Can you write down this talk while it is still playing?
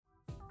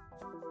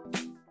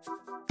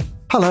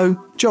Hello,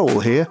 Joel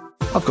here.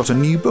 I've got a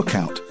new book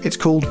out. It's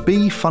called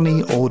Be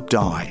Funny or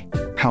Die: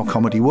 How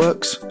Comedy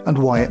Works and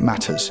Why It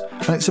Matters.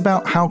 And it's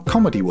about how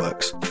comedy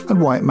works and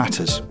why it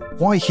matters.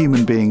 Why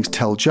human beings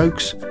tell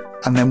jokes,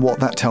 and then what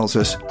that tells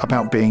us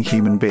about being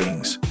human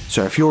beings.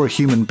 So if you're a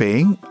human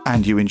being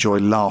and you enjoy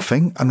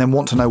laughing and then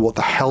want to know what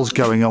the hell's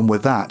going on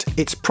with that,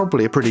 it's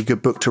probably a pretty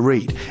good book to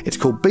read. It's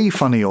called Be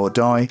Funny or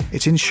Die.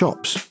 It's in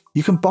shops.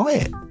 You can buy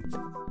it.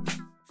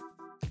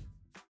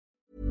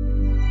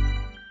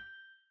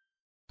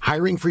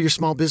 Hiring for your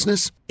small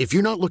business? If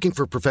you're not looking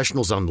for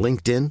professionals on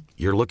LinkedIn,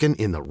 you're looking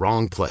in the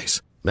wrong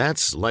place.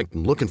 That's like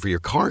looking for your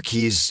car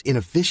keys in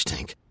a fish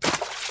tank.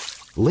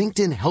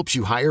 LinkedIn helps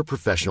you hire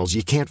professionals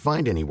you can't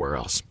find anywhere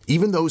else,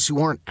 even those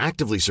who aren't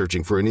actively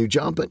searching for a new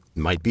job but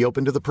might be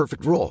open to the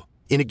perfect role.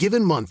 In a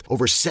given month,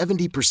 over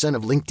 70%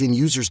 of LinkedIn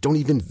users don't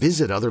even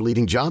visit other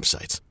leading job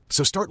sites.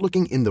 So start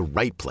looking in the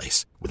right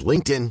place. With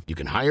LinkedIn, you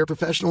can hire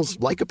professionals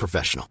like a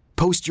professional.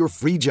 Post your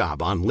free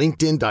job on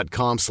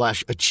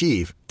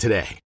linkedin.com/achieve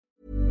today.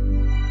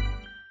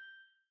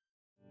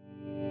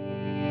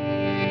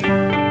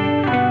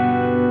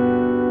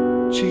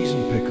 Cheese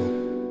and pickle.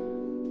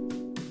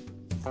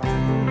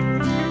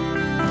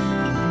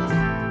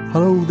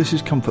 Hello, this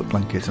is Comfort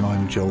Blanket and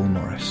I'm Joel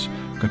Morris.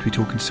 I'm going to be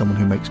talking to someone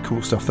who makes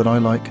cool stuff that I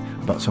like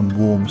about some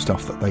warm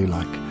stuff that they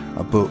like.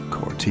 A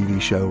book or a TV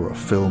show or a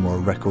film or a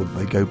record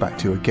they go back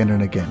to again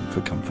and again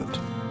for comfort.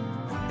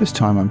 This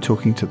time I'm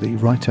talking to the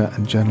writer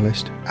and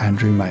journalist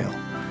Andrew Mail.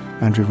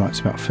 Andrew writes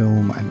about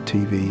film and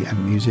TV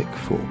and music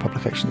for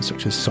publications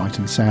such as Sight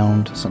and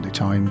Sound, Sunday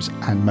Times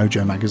and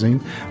Mojo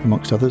magazine,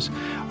 amongst others.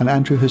 And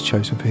Andrew has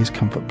chosen for his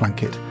comfort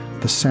blanket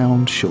the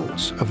sound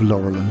shorts of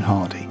Laurel and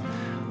Hardy.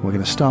 We're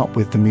going to start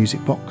with the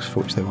music box, for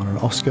which they won an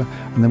Oscar,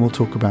 and then we'll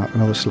talk about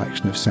another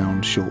selection of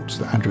sound shorts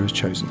that Andrew has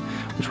chosen,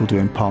 which we'll do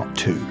in part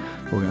 2.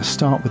 We're going to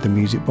start with the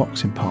music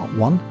box in part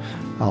 1,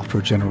 after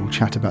a general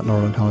chat about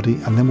Laurel and Hardy,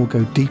 and then we'll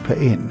go deeper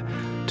in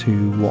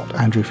to what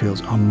Andrew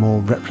feels are more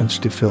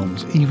representative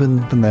films, even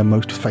than their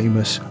most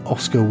famous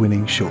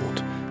Oscar-winning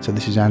short. So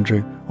this is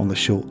Andrew on the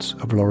shorts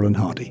of Laurel and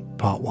Hardy,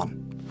 part 1.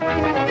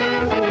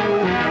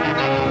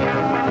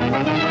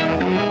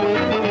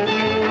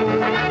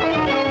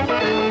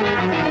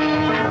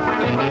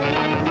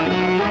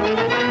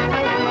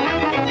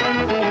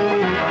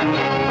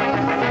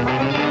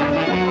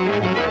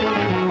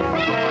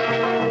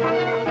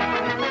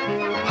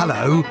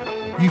 Hello,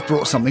 you've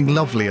brought something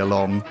lovely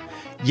along.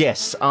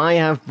 Yes, I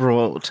have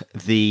brought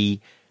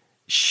the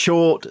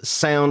short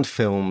sound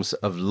films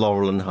of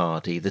Laurel and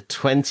Hardy, the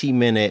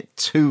 20-minute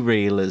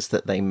two-reelers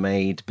that they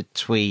made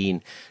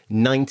between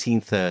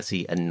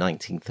 1930 and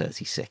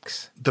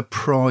 1936. The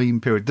prime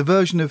period, the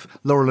version of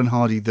Laurel and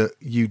Hardy that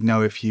you'd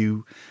know if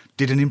you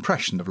did an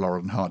impression of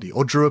Laurel and Hardy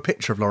or drew a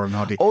picture of Laurel and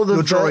Hardy.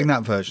 You're drawing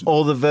that version.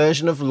 Or the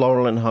version of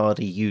Laurel and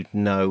Hardy you'd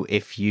know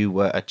if you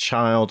were a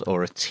child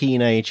or a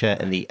teenager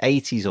in the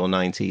 80s or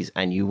 90s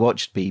and you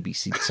watched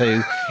BBC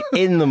Two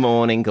in the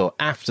morning or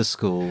after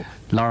school.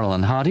 Laurel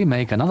and Hardy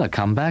make another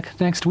comeback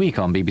next week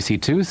on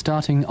BBC Two,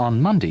 starting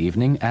on Monday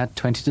evening at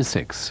 20 to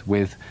 6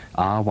 with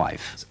Our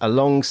Wife.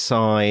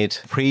 Alongside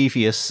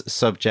previous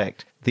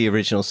subject, the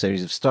original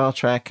series of Star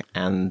Trek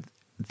and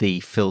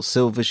the Phil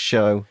Silvers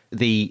Show,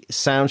 the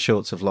sound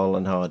shorts of Laurel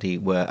and Hardy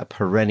were a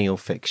perennial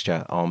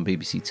fixture on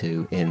BBC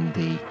Two in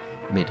the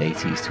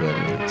mid-80s to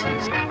early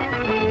 80s.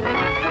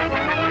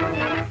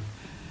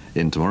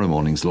 In tomorrow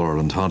morning's Laurel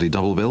and Hardy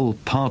double bill,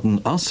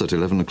 Pardon Us at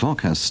 11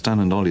 o'clock has Stan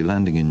and Ollie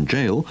landing in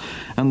jail,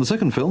 and the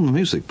second film, The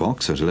Music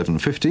Box, at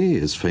 11:50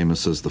 is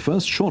famous as the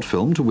first short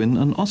film to win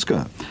an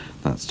Oscar.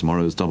 That's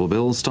tomorrow's double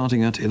bill,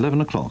 starting at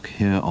 11 o'clock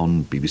here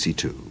on BBC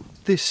Two.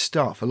 This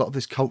stuff, a lot of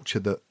this culture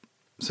that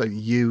so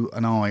you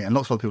and I and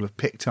lots of other people have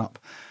picked up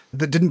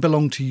that didn't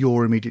belong to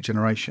your immediate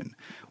generation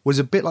was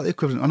a bit like the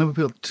equivalent. I know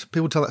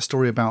people tell that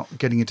story about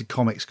getting into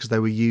comics because they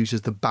were used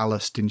as the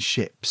ballast in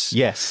ships.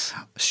 Yes.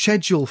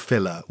 Schedule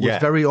filler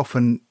was very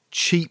often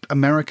cheap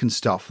American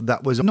stuff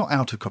that was not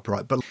out of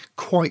copyright but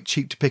quite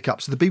cheap to pick up.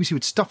 So the BBC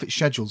would stuff its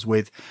schedules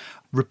with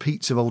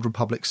repeats of Old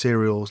Republic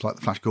serials like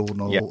The Flash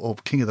Gordon or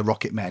King of the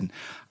Rocket Men,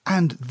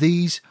 and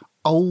these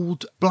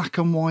old black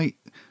and white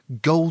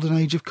golden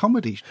age of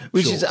comedy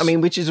which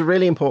is a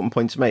really important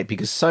point to make,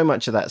 because so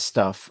much of that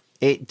stuff,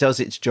 it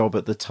does its job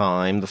at the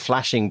time. The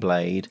flashing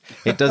blade,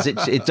 it does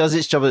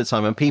its job at the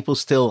time, and people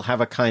still have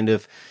a kind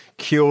of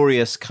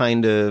curious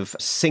kind of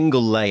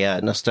single layer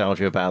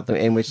nostalgia about them,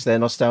 in which they're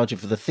nostalgic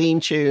for the theme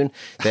tune,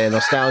 they're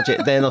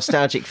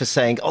nostalgic for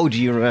saying, oh,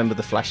 do you remember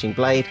the flashing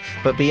blade?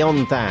 But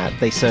beyond that,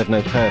 they serve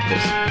no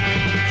purpose.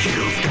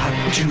 You've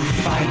got to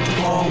fight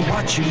for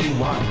what you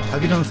want.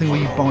 Have you done the thing where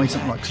you buy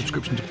something like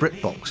subscription to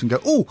BritBox and go,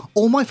 oh,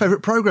 all my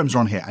favourite programmes are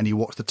on here, and you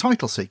watch the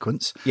title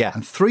sequence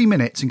and 3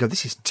 minutes and go,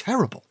 this is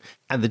terrible.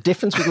 And the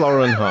difference with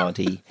Laurel and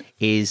Hardy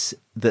is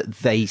that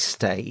they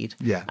stayed.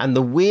 Yeah. And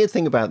the weird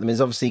thing about them is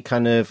obviously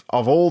kind of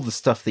all the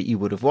stuff that you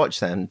would have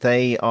watched then,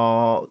 they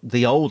are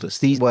the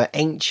oldest. These were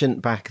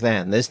ancient back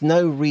then. There's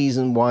no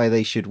reason why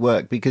they should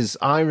work, because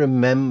I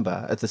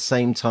remember at the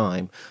same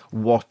time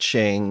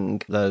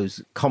watching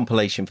those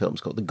compilation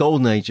films called the Golden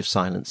golden age of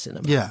silent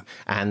cinema. Yeah.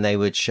 And they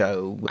would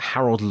show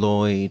Harold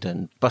Lloyd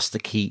and Buster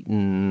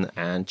Keaton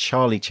and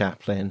Charlie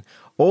Chaplin,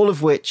 all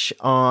of which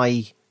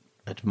I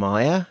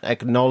admire,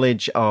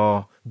 acknowledge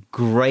are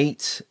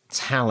great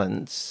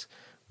talents,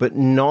 but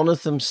none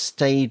of them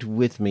stayed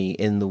with me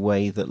in the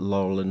way that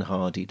Laurel and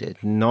Hardy did.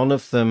 None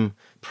of them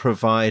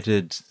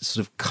provided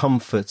sort of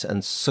comfort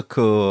and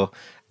succour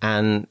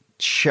and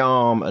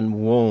charm and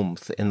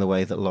warmth in the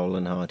way that Laurel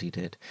and Hardy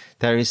did.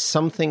 There is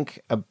something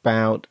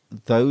about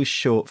those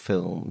short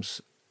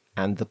films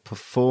and the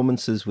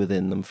performances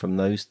within them from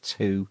those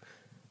two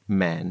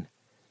men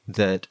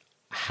that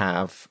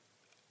have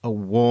a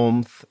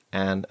warmth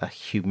and a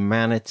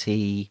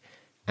humanity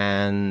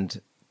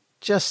and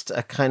just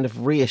a kind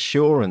of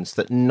reassurance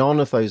that none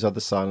of those other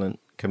silent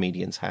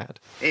comedians had.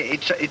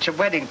 It's a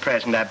wedding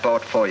present I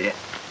bought for you.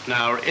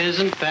 Now,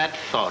 isn't that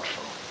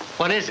thoughtful?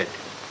 What is it?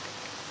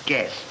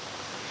 Guess.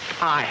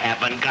 I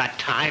haven't got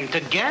time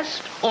to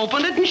guess.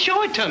 Open it and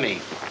show it to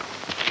me.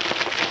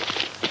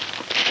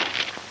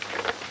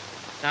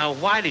 Now,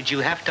 why did you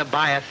have to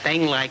buy a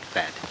thing like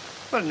that?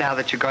 Well, now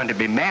that you're going to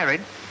be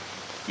married,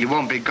 you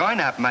won't be going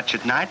out much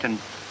at night, and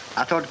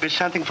I thought it'd be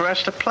something for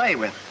us to play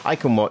with. I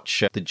can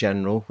watch The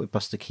General with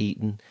Buster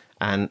Keaton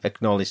and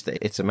acknowledge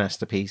that it's a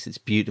masterpiece. It's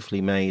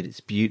beautifully made. It's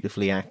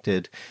beautifully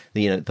acted.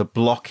 The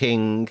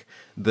blocking,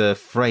 the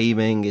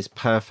framing is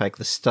perfect.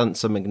 The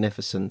stunts are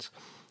magnificent.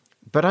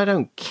 But I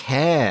don't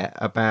care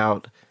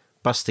about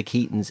Buster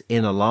Keaton's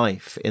inner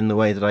life in the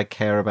way that I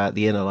care about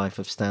the inner life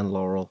of Stan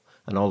Laurel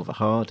and Oliver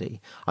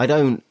Hardy. I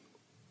don't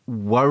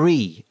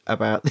worry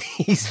about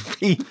these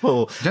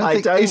people.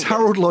 Is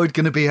Harold Lloyd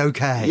going to be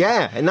okay?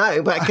 Yeah,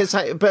 no,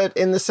 but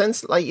in the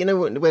sense, like,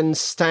 when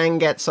Stan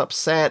gets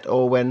upset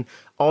or when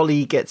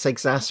Ollie gets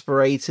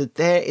exasperated,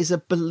 there is a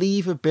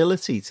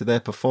believability to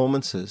their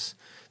performances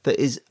that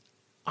is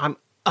I'm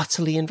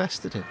utterly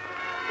invested in.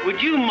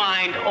 Would you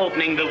mind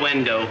opening the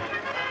window?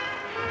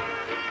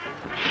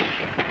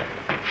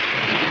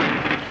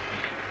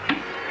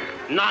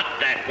 Not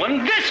that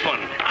one, this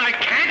one. I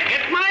can't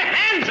get my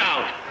hands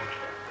out.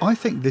 I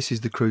think this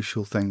is the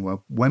crucial thing where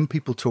when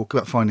people talk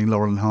about finding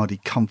Laurel and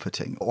Hardy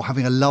comforting or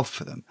having a love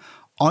for them,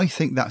 I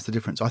think that's the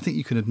difference. I think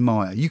you can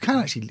admire. You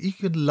can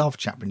love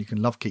Chaplin, you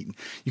can love Keaton,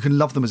 you can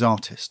love them as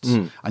artists,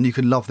 and you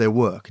can love their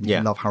work, and you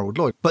can love Harold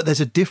Lloyd. But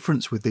there's a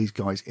difference with these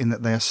guys in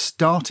that they are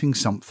starting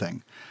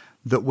something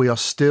that we are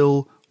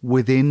still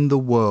within the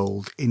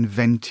world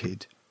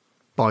invented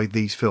by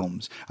these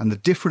films. And the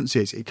difference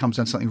is, it comes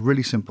down to something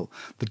really simple.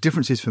 The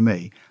difference is for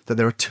me that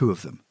there are two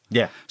of them.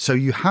 Yeah. So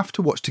you have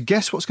to watch to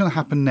guess what's going to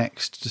happen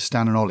next to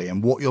Stan and Ollie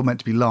and what you're meant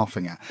to be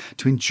laughing at.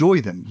 To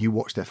enjoy them, you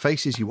watch their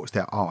faces, you watch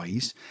their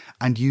eyes,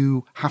 and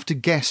you have to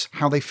guess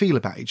how they feel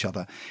about each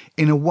other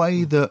in a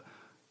way that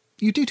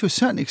you do to a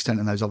certain extent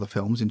in those other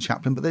films in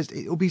Chaplin, but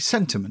it'll be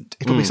sentiment.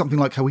 It'll be something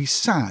like how he's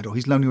sad or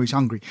he's lonely or he's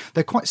hungry.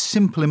 They're quite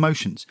simple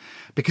emotions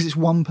because it's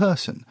one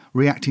person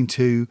reacting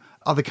to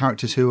other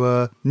characters who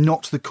are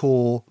not the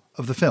core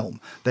of the film.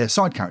 They're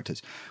side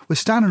characters. With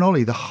Stan and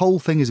Ollie, the whole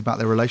thing is about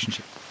their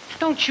relationship.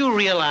 Don't you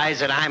realize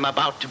that I'm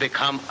about to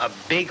become a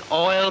big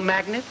oil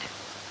magnate?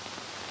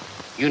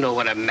 You know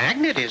what a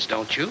magnet is,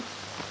 don't you?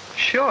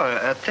 Sure,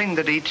 a thing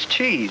that eats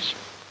cheese.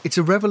 It's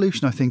a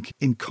revolution, I think,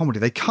 in comedy.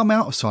 They come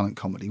out of silent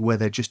comedy where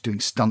they're just doing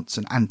stunts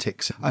and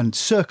antics and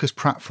circus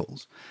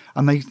pratfalls.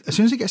 And as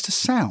soon as it gets to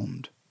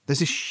sound, there's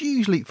this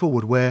huge leap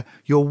forward where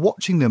you're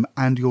watching them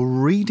and you're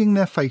reading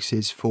their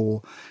faces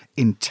for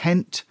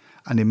intent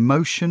and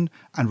emotion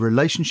and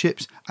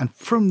relationships. And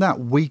from that,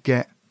 we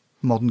get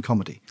modern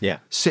comedy. Yeah.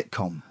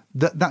 Sitcom.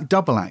 That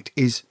double act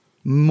is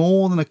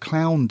more than a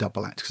clown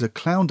double act, because a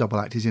clown double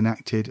act is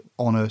enacted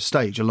on a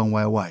stage a long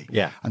way away.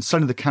 Yeah. And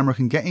suddenly the camera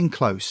can get in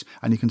close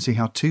and you can see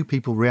how two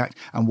people react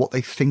and what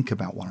they think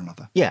about one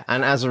another. Yeah,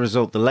 and as a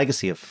result, the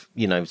legacy of,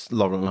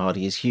 Laurel and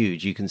Hardy is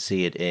huge. You can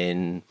see it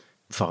in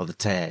Father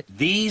Ted.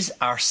 These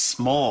are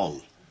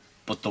small,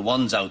 but the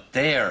ones out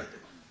there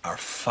are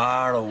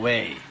far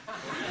away.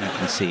 You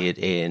can see it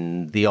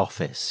in The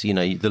Office.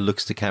 The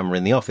looks to camera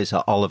in The Office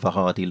are Oliver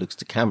Hardy looks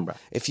to camera.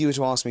 If you were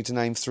to ask me to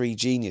name three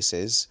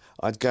geniuses,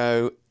 I'd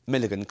go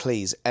Milligan,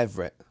 Cleese,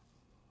 Everett,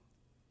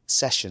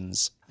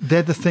 Sessions.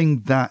 They're the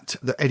thing that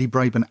Eddie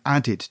Braben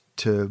added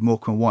to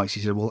Morecambe and Wise.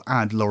 He said, we'll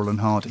add Laurel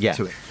and Hardy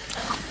to it.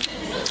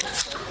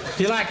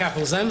 Do you like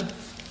apples, then?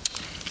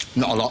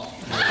 Not a lot.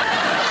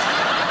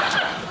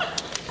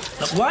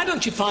 Look, why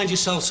don't you find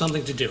yourself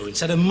something to do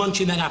instead of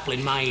munching that apple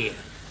in my ear?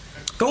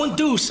 Go and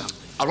do something.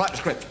 I'll write the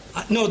script.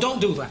 No, don't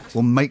do that.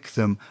 We'll make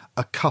them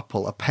a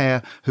couple, a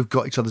pair who've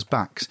got each other's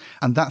backs.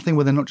 And that thing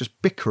where they're not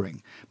just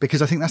bickering,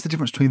 because I think that's the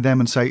difference between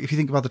them and, say, if you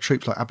think of other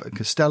troops like Abbott and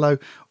Costello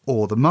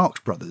or the Marx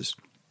Brothers,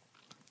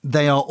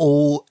 they are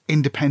all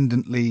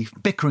independently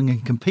bickering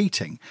and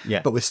competing.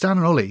 Yeah. But with Stan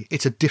and Ollie,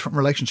 it's a different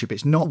relationship.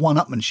 It's not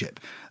one-upmanship.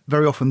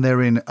 Very often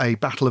they're in a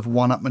battle of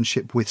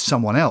one-upmanship with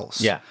someone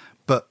else. Yeah.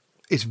 But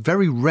it's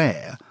very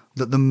rare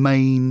that the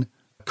main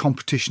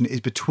competition is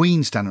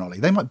between Stan and Ollie.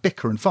 They might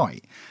bicker and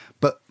fight,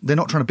 but they're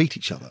not trying to beat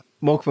each other.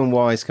 Morecambe and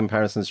Wise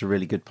comparison is a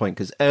really good point,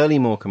 because early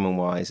Morecambe and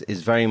Wise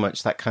is very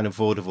much that kind of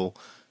vaudeville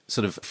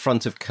sort of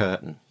front of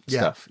curtain Yeah.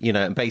 stuff, you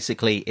know, and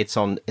basically it's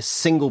on a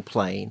single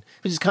plane,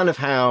 which is kind of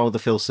how the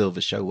Phil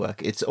Silvers show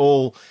work. It's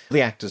all,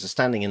 the actors are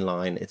standing in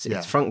line, it's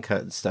front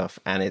curtain stuff,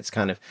 and it's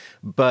kind of,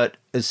 but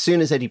as soon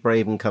as Eddie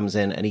Braben comes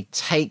in and he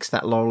takes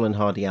that Laurel and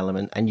Hardy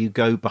element and you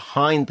go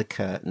behind the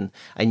curtain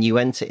and you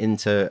enter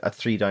into a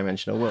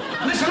three-dimensional world.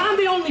 Listen, I'm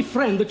the only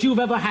friend that you've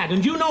ever had,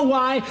 and you know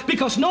why?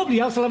 Because nobody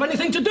else will have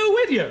anything to do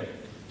with you.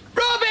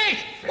 Rubbish!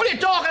 What are you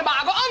talking about?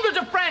 I've got hundreds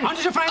of friends.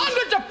 Hundreds of friends?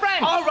 Hundreds of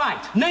friends. All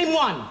right, name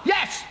one.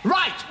 Yes,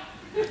 right.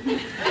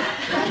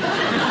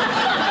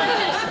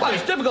 Well,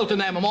 it's difficult to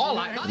name them all.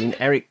 I mean,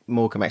 Eric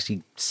Morecambe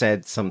actually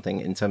said something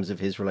in terms of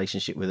his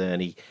relationship with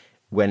Ernie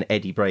when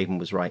Eddie Braben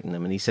was writing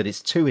them, and he said,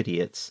 it's two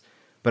idiots,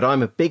 but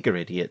I'm a bigger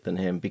idiot than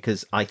him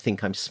because I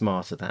think I'm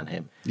smarter than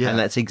him. Yeah. And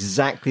that's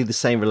exactly the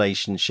same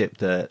relationship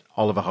that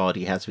Oliver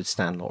Hardy has with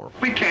Stan Laurel.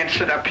 We can't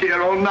sit up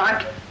here all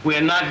night. We're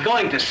not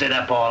going to sit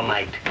up all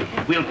night.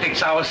 We'll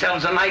fix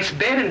ourselves a nice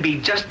bed and be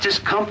just as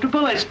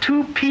comfortable as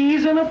two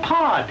peas in a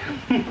pod.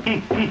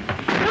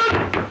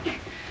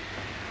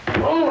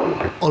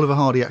 Oliver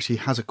Hardy actually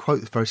has a quote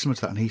that's very similar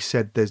to that, and he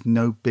said there's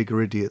no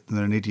bigger idiot than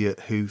an idiot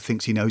who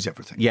thinks he knows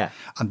everything. Yeah.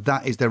 And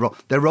that is their role.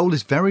 Their role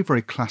is very,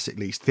 very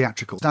classically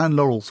theatrical. Stan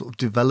Laurel sort of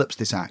develops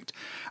this act,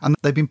 and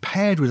they've been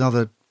paired with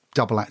other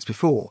double acts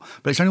before,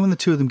 but it's only when the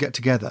two of them get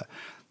together,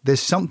 there's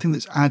something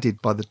that's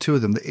added by the two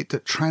of them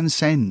that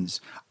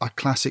transcends a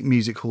classic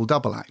music hall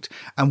double act.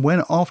 And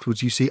when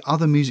afterwards you see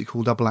other music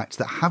hall double acts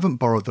that haven't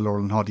borrowed the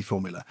Laurel and Hardy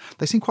formula,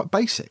 they seem quite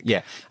basic.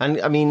 Yeah.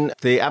 And I mean,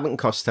 the Abbott and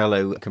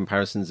Costello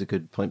comparison is a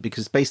good point,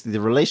 because basically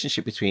the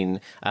relationship between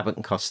Abbott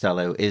and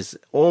Costello is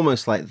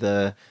almost like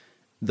the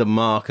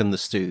Mark and the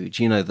Stooge,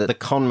 you know, the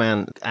con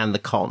man and the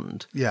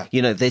conned. Yeah.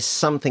 You know, there's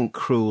something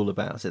cruel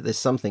about it. There's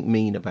something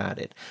mean about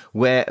it.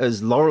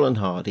 Whereas Laurel and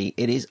Hardy,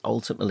 it is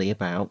ultimately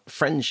about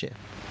friendship.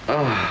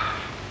 Oh,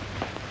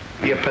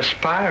 you're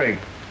perspiring.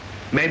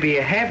 Maybe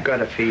you have got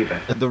a fever.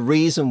 The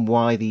reason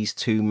why these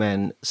two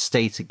men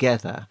stay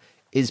together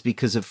is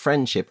because of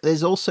friendship.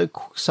 There's also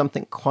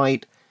something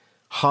quite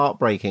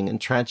heartbreaking and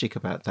tragic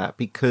about that,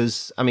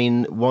 because, I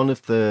mean, one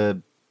of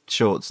the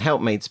shorts,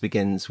 Helpmates,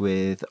 begins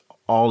with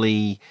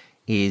Ollie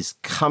is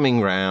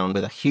coming round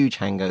with a huge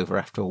hangover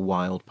after a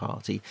wild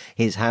party.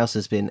 His house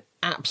has been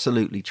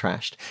absolutely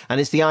trashed. And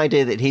it's the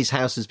idea that his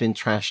house has been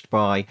trashed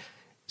by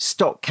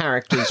stock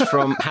characters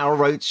from Hal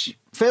Roach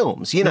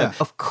films. You know, Yeah.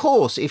 Of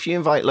course, if you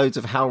invite loads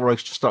of Hal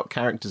Roach stock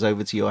characters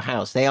over to your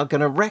house, they are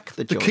going to wreck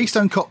the joint. The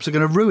Keystone Cops are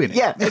going to ruin it.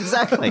 Yeah,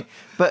 exactly.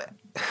 But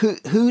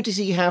who does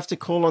he have to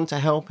call on to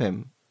help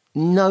him?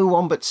 No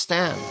one but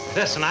Stan.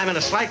 Listen, I'm in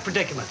a slight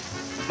predicament.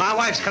 My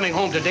wife's coming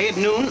home today at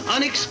noon,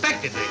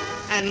 unexpectedly.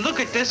 And look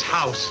at this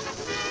house.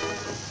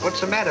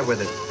 What's the matter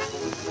with it?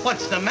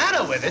 What's the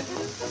matter with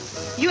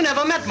it? You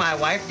never met my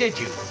wife, did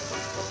you?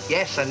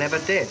 Yes, I never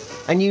did.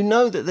 And you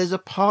know that there's a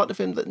part of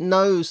him that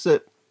knows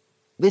that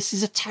this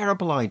is a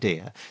terrible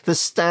idea, that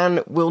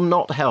Stan will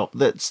not help,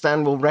 that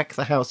Stan will wreck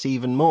the house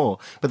even more.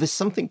 But there's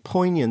something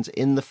poignant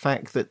in the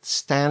fact that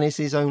Stan is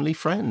his only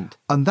friend.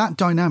 And that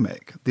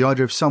dynamic, the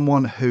idea of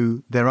someone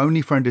who their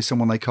only friend is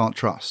someone they can't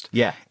trust,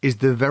 is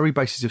the very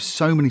basis of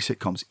so many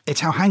sitcoms.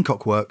 It's how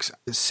Hancock works,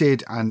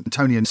 Sid and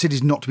Tony, and Sid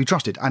is not to be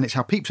trusted. And it's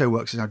how Peep Show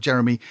works, it's how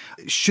Jeremy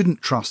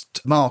shouldn't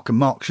trust Mark and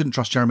Mark shouldn't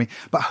trust Jeremy.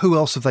 But who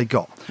else have they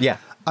got? Yeah.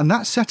 And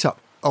that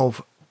setup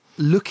of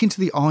look into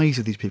the eyes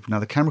of these people. Now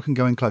the camera can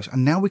go in close,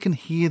 and now we can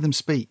hear them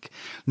speak.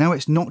 Now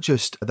it's not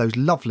just those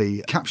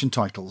lovely caption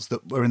titles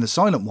that were in the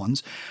silent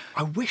ones.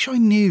 I wish I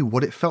knew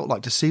what it felt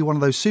like to see one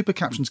of those super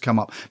captions come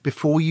up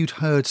before you'd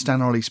heard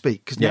Stan Ollie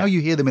speak, because now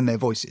you hear them in their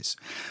voices.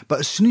 But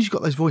as soon as you've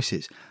got those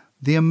voices,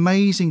 the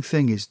amazing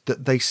thing is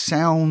that they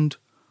sound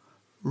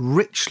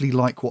richly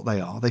like what they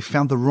are. They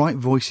found the right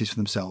voices for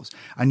themselves,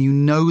 and you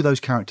know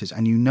those characters,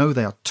 and you know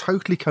they are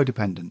totally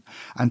codependent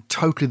and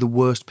totally the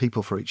worst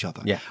people for each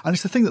other. Yeah. And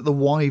it's the thing that the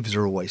wives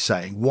are always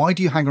saying. Why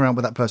do you hang around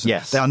with that person?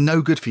 Yes. They are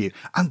no good for you.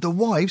 And the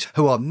wives,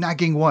 who are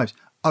nagging wives,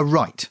 are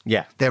right.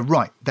 Yeah. They're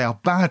right. They are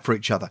bad for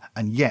each other,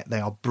 and yet they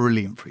are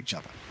brilliant for each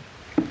other.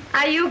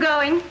 Are you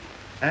going?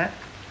 Huh?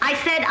 I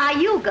said,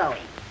 are you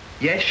going?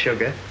 Yes,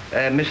 sugar.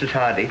 Mrs.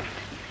 Hardy.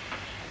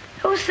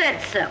 Who said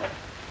so?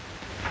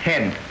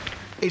 Him.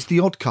 It's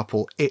The Odd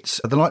Couple, it's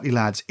The Likely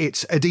Lads,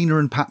 it's Adina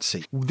and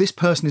Patsy. This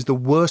person is the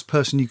worst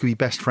person you could be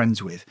best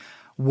friends with,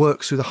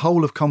 works through the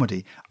whole of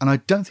comedy, and I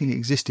don't think it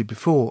existed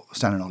before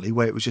Stan and Ollie,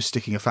 where it was just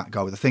sticking a fat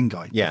guy with a thin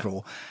guy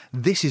before.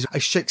 This is a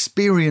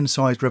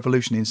Shakespearean-sized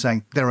revolution in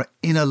saying there are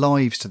inner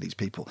lives to these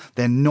people.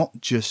 They're not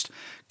just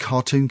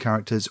cartoon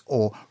characters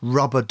or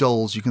rubber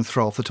dolls you can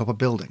throw off the top of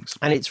buildings.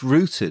 And it's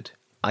rooted,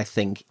 I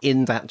think,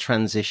 in that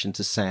transition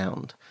to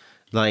sound.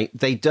 Like,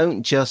 they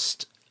don't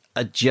just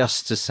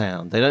adjust to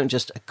sound. They don't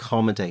just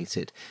accommodate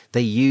it.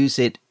 They use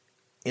it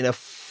in a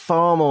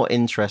far more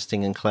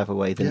interesting and clever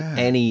way than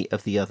any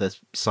of the other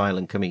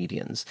silent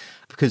comedians.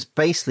 Because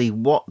basically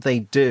what they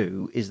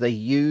do is they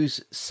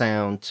use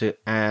sound to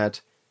add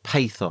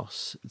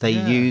pathos. They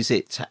use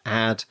it to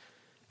add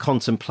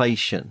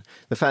contemplation.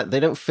 The fact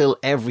they don't fill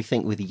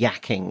everything with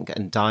yakking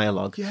and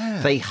dialogue. Yeah.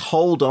 They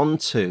hold on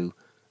to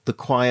the the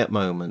quiet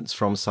moments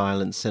from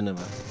silent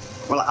cinema.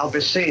 Well, I'll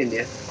be seeing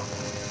you.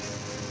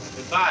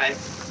 Goodbye.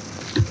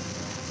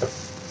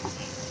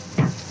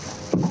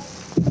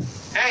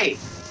 Hey!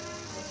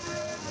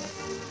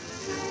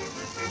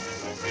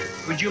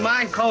 Would you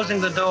mind closing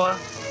the door?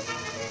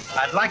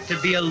 I'd like to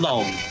be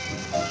alone.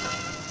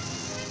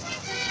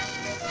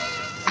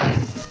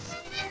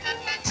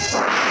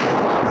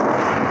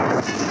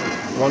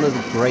 One of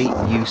the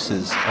great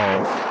uses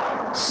of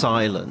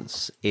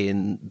silence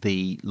in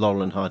the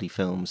Laurel and Hardy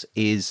films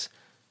is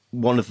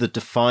one of the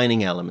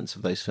defining elements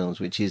of those films,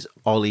 which is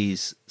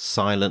Ollie's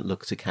silent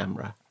look to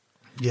camera.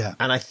 Yeah.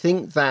 And I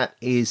think that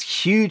is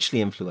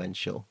hugely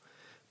influential,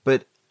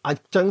 but I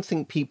don't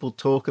think people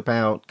talk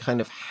about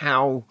kind of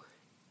how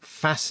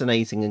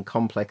fascinating and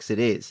complex it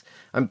is.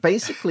 And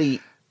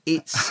basically,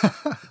 it's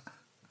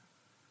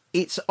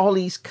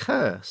Ollie's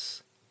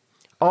curse.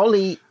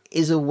 Ollie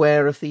is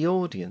aware of the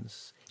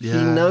audience. Yeah.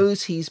 He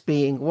knows he's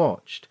being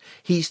watched.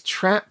 He's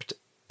trapped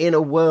in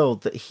a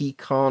world that he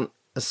can't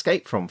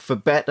escape from, for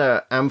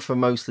better and for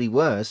mostly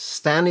worse.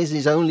 Stan is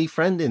his only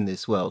friend in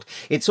this world.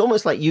 It's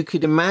almost like you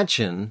could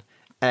imagine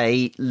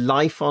a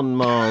Life on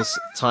Mars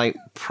type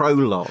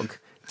prologue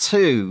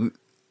to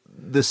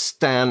the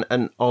Stan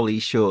and Ollie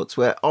shorts,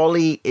 where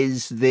Ollie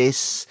is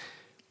this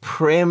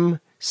prim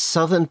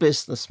southern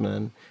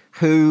businessman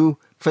who,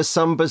 for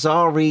some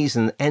bizarre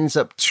reason, ends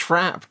up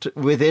trapped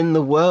within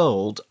the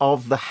world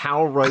of the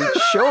Hal Roach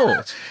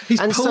short.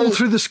 He's pulled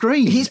through the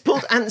screen. He's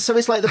pulled, and so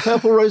it's like the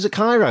Purple Rose of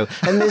Cairo.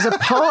 And there's a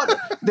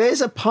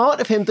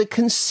part of him that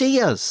can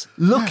see us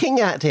looking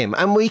at him,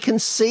 and we can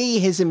see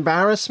his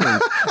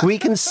embarrassment, we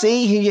can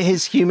see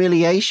his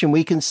humiliation,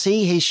 we can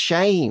see his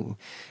shame.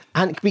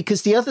 And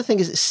because the other thing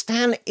is,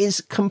 Stan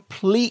is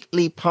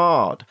completely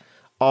part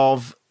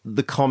of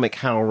the comic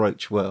Hal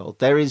Roach world.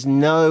 There is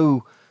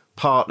no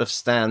part of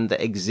Stan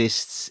that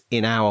exists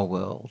in our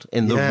world,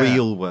 in the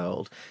real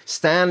world.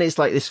 Stan is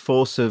like this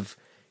force of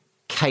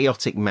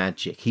chaotic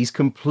magic. He's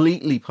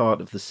completely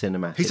part of the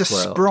cinematic He's a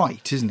world.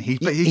 sprite, isn't he?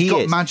 But he's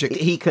got magic.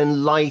 He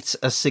can light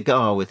a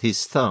cigar with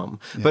his thumb,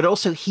 but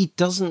also he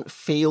doesn't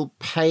feel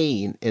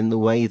pain in the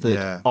way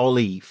that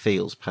Ollie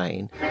feels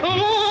pain.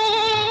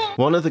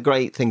 One of the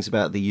great things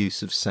about the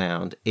use of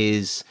sound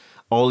is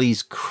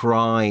Ollie's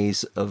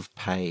cries of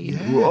pain.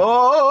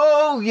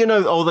 Whoa! You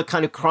know, all the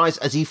kind of cries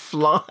as he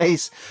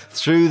flies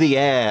through the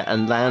air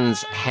and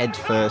lands head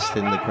first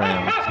in the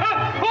ground.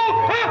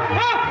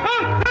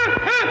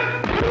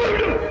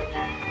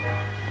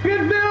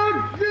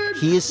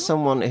 He is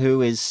someone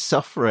who is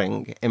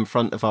suffering in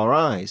front of our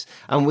eyes.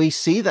 And we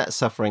see that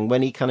suffering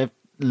when he kind of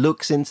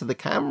looks into the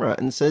camera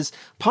and says,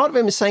 part of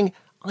him is saying,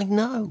 I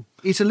know.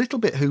 It's a little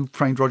bit Who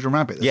Framed Roger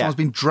Rabbit. That someone's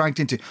been dragged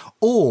into.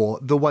 Or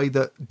the way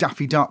that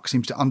Daffy Duck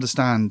seems to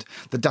understand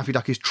that Daffy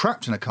Duck is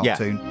trapped in a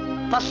cartoon.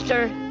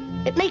 Buster,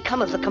 it may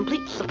come as a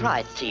complete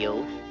surprise to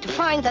you to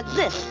find that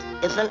this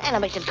is an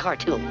animated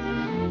cartoon.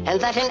 And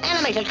that in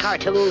animated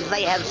cartoons,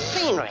 they have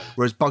scenery.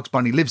 Whereas Bugs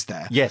Bunny lives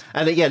there. Yes.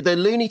 And the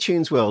Looney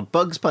Tunes world,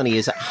 Bugs Bunny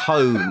is at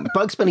home.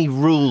 Bugs Bunny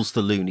rules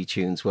the Looney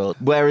Tunes world.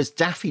 Whereas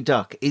Daffy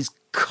Duck is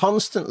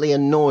constantly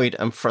annoyed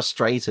and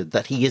frustrated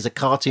that he is a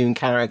cartoon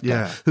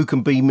character who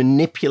can be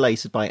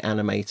manipulated by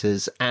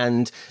animators,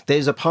 and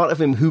there's a part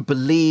of him who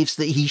believes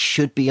that he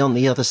should be on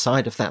the other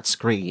side of that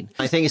screen.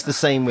 I think it's the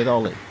same with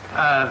Ollie.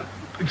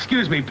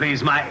 Excuse me,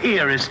 please. My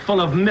ear is full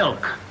of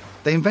milk.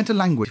 They invent a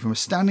language from a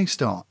standing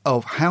start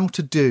of how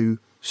to do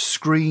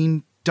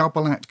screen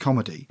double-act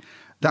comedy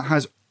that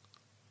has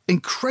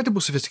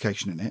incredible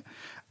sophistication in it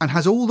and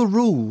has all the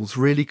rules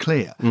really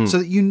clear so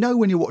that you know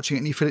when you're watching it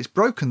and you feel it's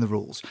broken the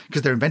rules,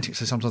 because they're inventing it,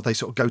 so sometimes they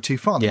sort of go too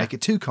far, they make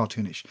it too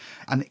cartoonish.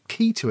 And the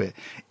key to it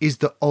is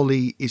that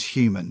Ollie is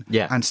human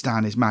and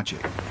Stan is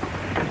magic.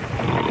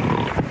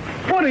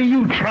 What are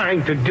you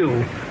trying to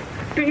do?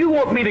 Do you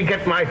want me to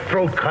get my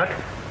throat cut?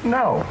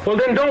 No. Well,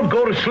 then don't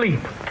go to sleep.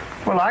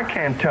 Well, I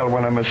can't tell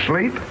when I'm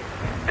asleep.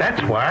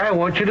 That's why I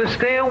want you to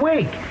stay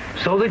awake,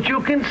 so that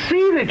you can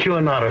see that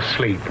you're not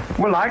asleep.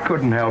 Well, I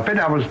couldn't help it.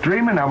 I was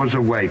dreaming I was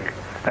awake.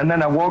 And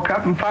then I woke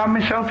up and found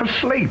myself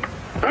asleep.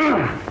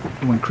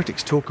 When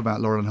critics talk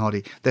about Laurel and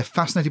Hardy, they're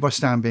fascinated by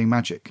Stan being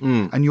magic.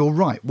 And you're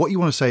right. What you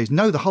want to say is,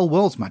 no, the whole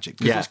world's magic.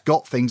 Because it's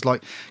got things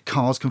like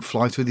cars can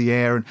fly through the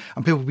air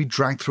and people will be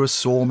dragged through a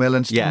sawmill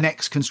and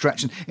necks can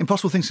stretch and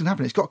impossible things can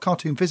happen. It's got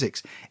cartoon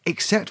physics,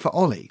 except for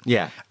Ollie.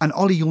 And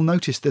Ollie, you'll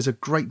notice there's a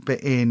great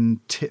bit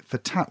in Tit for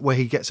Tat where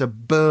he gets a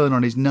burn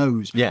on his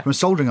nose from a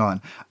soldering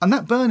iron. And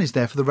that burn is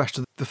there for the rest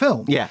of the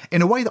film.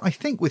 In a way that I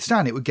think with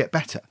Stan it would get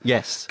better.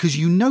 Because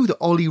you know that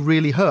Ollie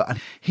really hurt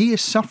and he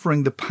is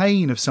suffering the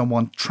pain of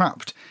someone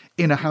trapped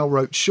in a Hal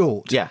Roach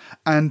short.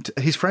 And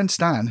his friend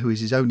Stan, who is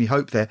his only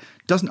hope there,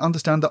 doesn't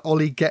understand that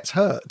Ollie gets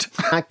hurt.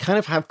 I kind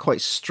of have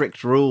quite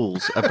strict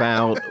rules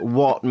about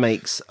what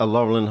makes a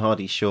Laurel and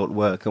Hardy short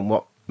work and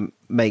what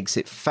makes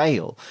it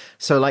fail.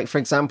 So, like, for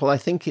example, I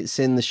think it's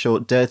in the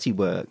short Dirty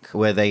Work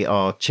where they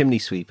are chimney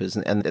sweepers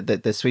and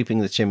they're sweeping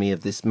the chimney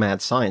of this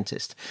mad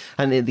scientist.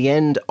 And at the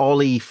end,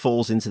 Ollie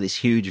falls into this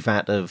huge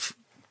vat of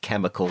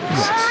chemicals.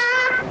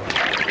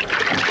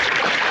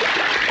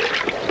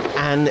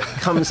 and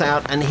comes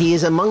out and he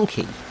is a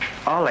monkey.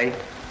 Ollie,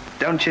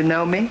 don't you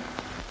know me?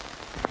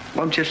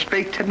 Won't you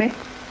speak to me?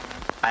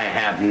 I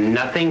have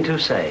nothing to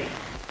say.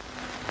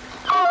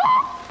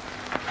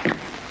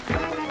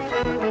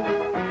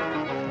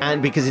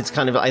 And because it's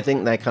kind of, I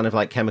think they're kind of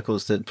like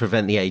chemicals that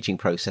prevent the aging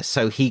process.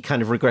 So he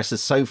kind of regresses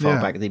so far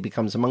back that he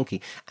becomes a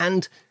monkey.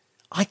 And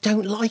I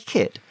don't like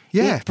it.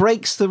 Yeah. It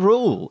breaks the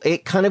rule.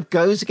 It kind of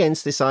goes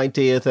against this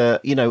idea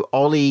that, you know,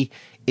 Ollie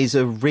is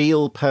a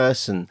real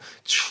person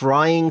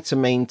trying to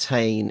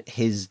maintain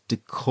his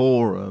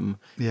decorum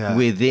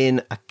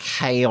within a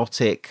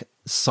chaotic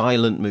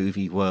silent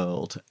movie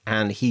world.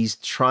 And he's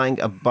trying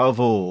above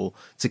all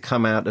to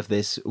come out of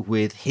this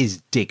with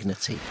his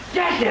dignity.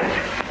 Jessup!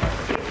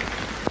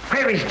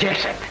 Where is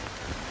Jessup?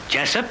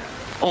 Jessup?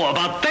 Oh,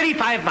 about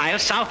 35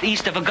 miles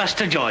southeast of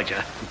Augusta,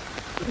 Georgia.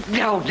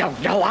 No,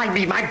 I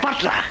mean my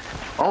butler.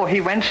 Oh,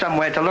 he went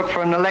somewhere to look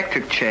for an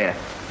electric chair.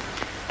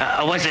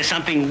 Was there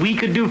something we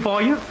could do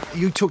for you?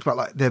 You talked about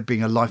like there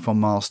being a Life on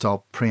Mars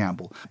style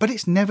preamble, but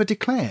it's never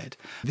declared.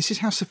 This is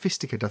how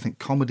sophisticated I think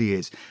comedy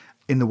is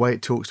in the way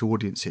it talks to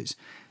audiences.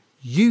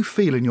 You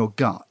feel in your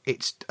gut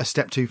it's a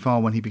step too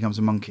far when he becomes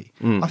a monkey.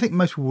 I think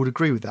most people would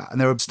agree with that. And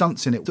there are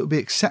stunts in it that would be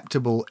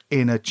acceptable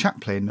in a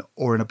Chaplin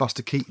or in a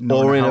Buster Keaton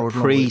or in a Harold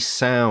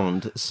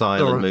pre-sound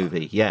silent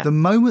movie. Yeah. The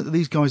moment that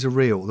these guys are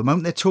real, the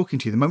moment they're talking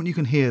to you, the moment you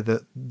can hear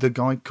that the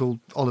guy called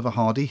Oliver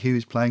Hardy, who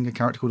is playing a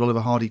character called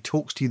Oliver Hardy,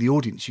 talks to you, the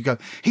audience, you go,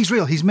 he's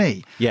real, he's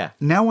me. Yeah.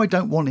 Now I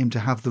don't want him to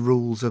have the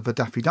rules of a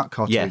Daffy Duck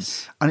cartoon.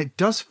 Yes. And it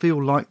does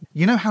feel like,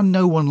 you know how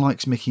no one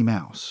likes Mickey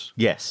Mouse?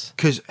 Yes.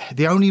 Because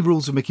the only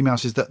rules of Mickey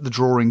Mouse is that the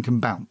drawing can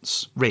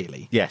bounce.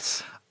 Really.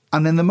 Yes.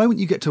 And then the moment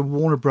you get to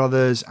Warner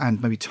Brothers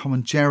and maybe Tom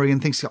and Jerry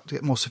and things start to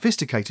get more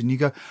sophisticated and you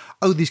go,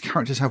 oh, these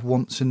characters have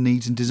wants and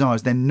needs and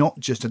desires. They're not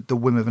just at the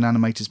whim of an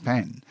animator's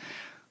pen.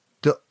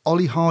 That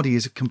Ollie Hardy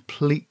is a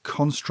complete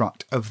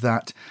construct of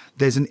that.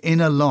 There's an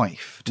inner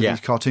life to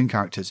these cartoon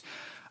characters.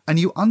 And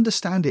you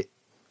understand it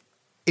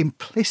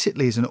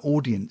implicitly as an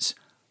audience,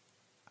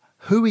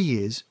 who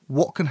he is,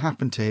 what can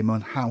happen to him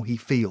and how he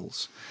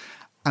feels.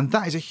 And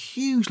that is a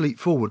huge leap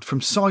forward from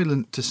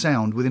silent to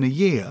sound. Within a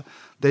year,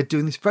 they're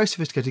doing this very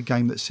sophisticated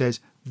game that says,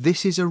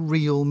 this is a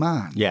real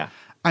man. Yeah.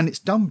 And it's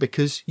done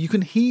because you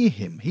can hear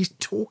him. He's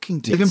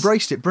talking to you. They've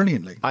embraced it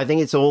brilliantly. I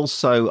think it's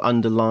also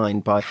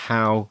underlined by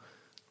how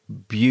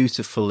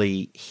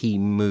beautifully he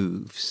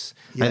moves.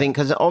 I think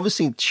because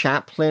obviously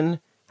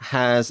Chaplin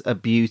has a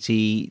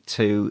beauty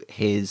to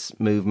his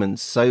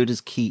movements, so does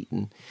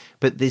Keaton.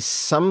 But there's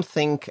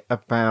something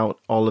about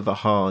Oliver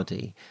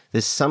Hardy,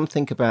 there's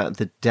something about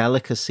the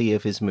delicacy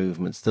of his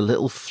movements, the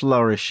little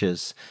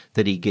flourishes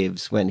that he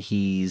gives when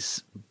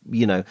he's,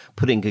 you know,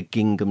 putting a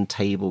gingham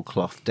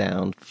tablecloth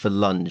down for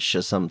lunch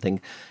or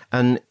something.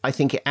 And I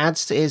think it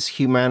adds to his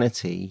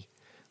humanity,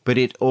 but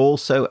it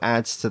also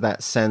adds to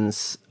that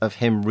sense of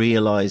him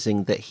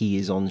realizing that he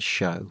is on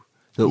show.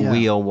 That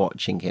we are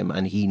watching him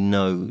and he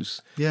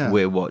knows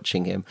we're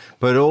watching him.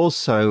 But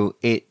also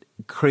it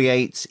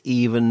creates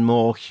even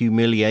more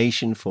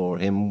humiliation for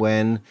him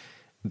when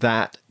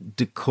that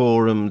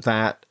decorum,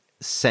 that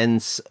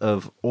sense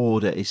of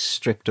order is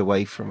stripped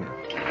away from him.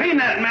 Clean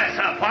that mess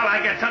up while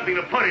I get something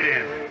to put it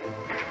in.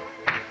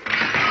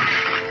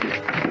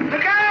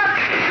 Look out!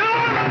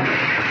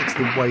 It's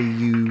the way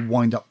you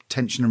wind up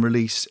tension and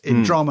release.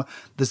 In drama,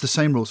 there's the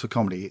same rules for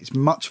comedy. It's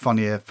much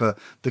funnier for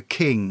the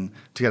king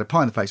to get a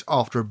pie in the face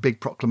after a big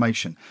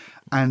proclamation.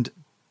 And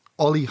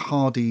Ollie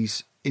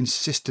Hardy's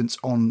insistence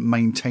on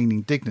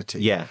maintaining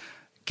dignity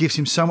gives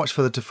him so much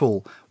further to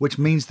fall, which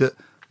means that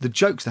the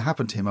jokes that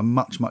happen to him are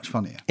much, much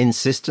funnier.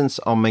 Insistence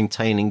on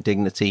maintaining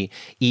dignity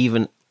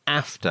even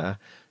after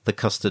the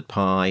custard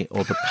pie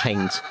or the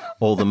paint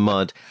or the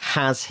mud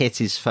has hit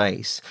his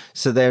face.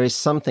 So there is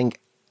something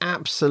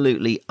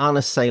absolutely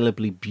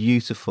unassailably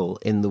beautiful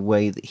in the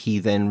way that he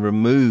then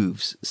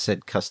removes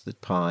said custard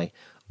pie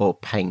or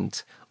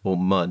paint or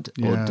mud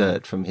or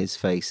dirt from his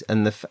face,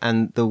 and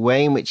the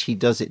way in which he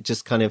does it,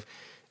 just kind of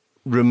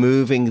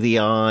removing the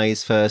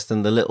eyes first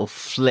and the little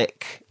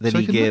flick that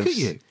he gives. Look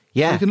at you.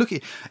 So he can look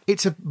at you.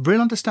 It's a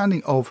real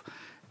understanding of,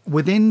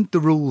 within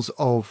the rules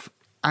of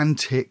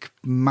antic,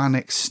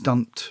 manic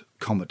stunt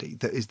comedy,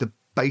 that is the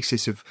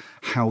basis of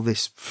how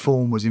this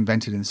form was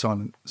invented in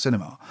silent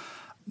cinema.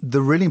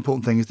 The really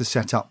important thing is the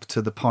setup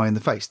to the pie in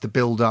the face, the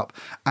build-up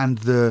and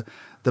the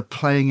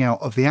playing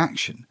out of the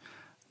action.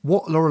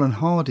 What Laurel and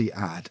Hardy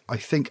add, I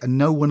think, and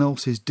no one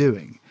else is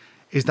doing,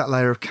 is that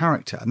layer of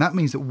character. And that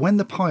means that when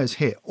the pie is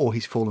hit, or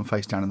he's fallen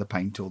face down in the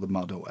paint or the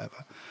mud or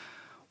whatever,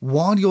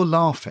 while you're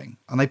laughing,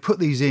 and they put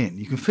these in,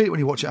 you can feel it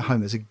when you watch it at home,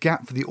 there's a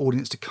gap for the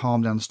audience to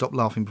calm down and stop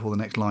laughing before the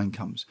next line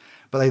comes.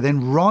 But they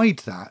then ride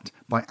that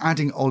by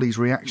adding Ollie's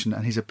reaction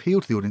and his appeal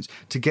to the audience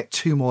to get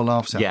 2 more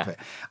laughs out of it.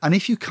 And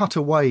if you cut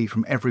away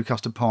from every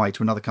custard pie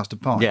to another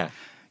custard pie,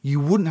 you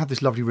wouldn't have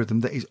this lovely rhythm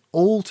that is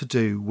all to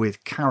do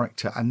with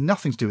character and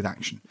nothing to do with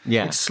action.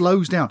 It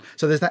slows down.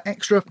 So there's that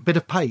extra bit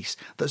of pace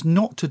that's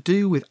not to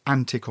do with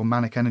antic or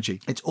manic energy.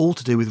 It's all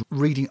to do with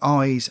reading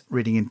eyes,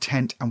 reading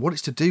intent, and what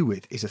it's to do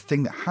with is a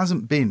thing that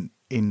hasn't been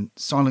in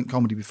silent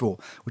comedy before,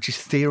 which is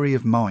theory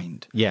of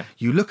mind. Yeah.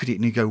 You look at it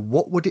and you go,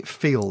 what would it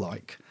feel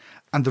like?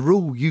 And the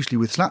rule usually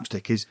with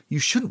slapstick is you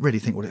shouldn't really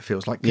think what it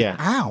feels like. Yeah.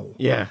 Ow.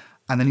 Yeah.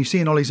 And then you see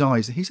in Ollie's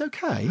eyes that he's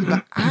okay,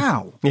 but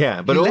ow.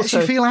 Yeah, but he also lets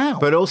you feel ow.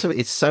 But also,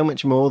 it's so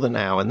much more than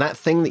ow. And that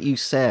thing that you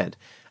said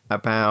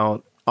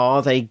about,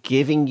 are they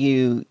giving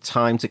you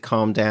time to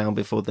calm down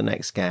before the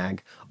next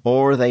gag,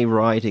 or are they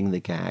riding the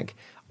gag?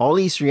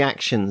 Ollie's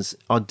reactions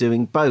are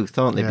doing both,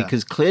 aren't they? Yeah.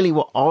 Because clearly,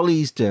 what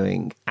Ollie's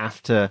doing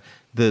after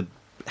the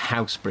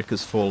house brick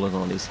has fallen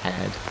on his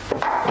head.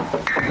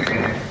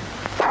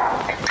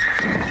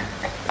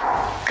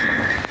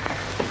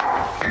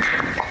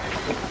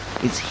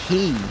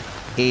 He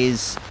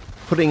is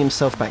putting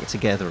himself back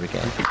together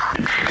again.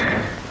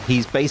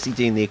 He's basically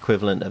doing the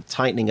equivalent of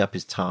tightening up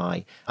his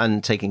tie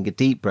and taking a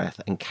deep breath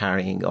and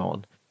carrying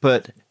on.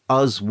 But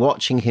us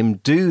watching him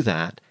do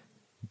that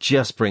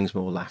just brings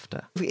more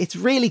laughter. It's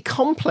really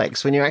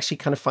complex when you actually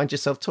kind of find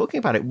yourself talking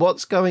about it.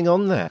 What's going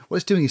on there? What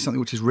it's doing is something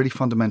which is really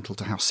fundamental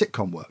to how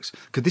sitcom works,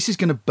 because this is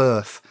going to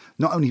birth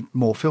not only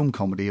more film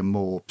comedy and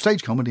more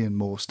stage comedy and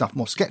more stuff,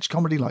 more sketch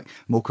comedy like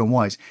Morecambe and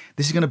Wise.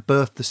 This is going to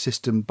birth the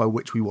system by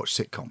which we watch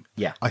sitcom.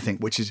 Yeah, I think,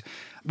 which is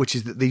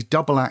that these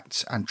double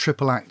acts and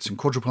triple acts and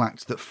quadruple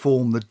acts that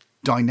form the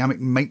dynamic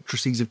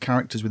matrices of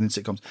characters within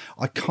sitcoms.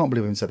 I can't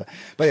believe I even said that.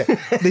 But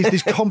yeah,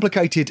 these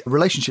complicated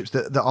relationships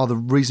that are the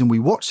reason we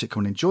watch sitcom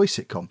and enjoy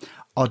sitcom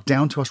are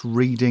down to us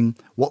reading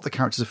what the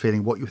characters are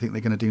feeling, what you think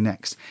they're going to do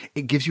next.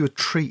 It gives you a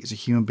treat as a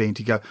human being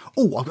to go,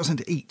 oh, I've got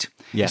something to eat.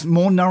 Yeah. It's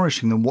more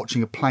nourishing than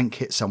watching a plank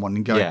hit someone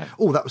and going,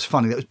 oh, that was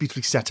funny, that was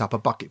beautifully set up, a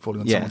bucket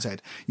falling on someone's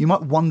head. You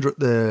might wonder at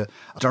the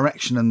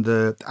direction and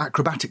the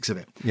acrobatics of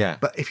it. Yeah.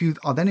 But if you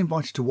are then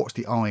invited to watch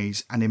the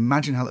eyes and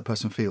imagine how that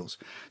person feels,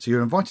 so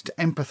you're invited to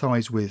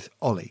empathise with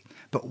Ollie,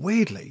 but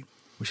weirdly,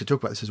 we should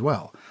talk about this as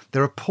well,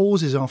 there are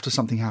pauses after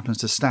something happens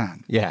to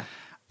Stan. Yeah.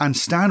 And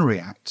Stan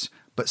reacts,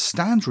 but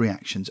Stan's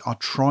reactions are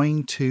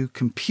trying to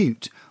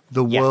compute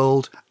the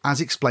world as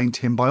explained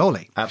to him by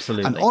Ollie.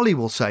 Absolutely. And Ollie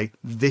will say,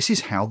 this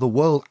is how the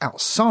world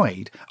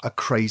outside a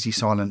crazy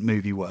silent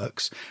movie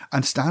works,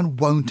 and Stan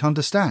won't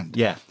understand.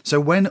 Yeah.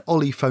 So when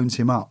Ollie phones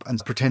him up and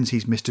pretends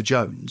he's Mr.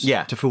 Jones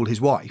to fool his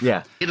wife.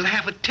 Yeah. It'll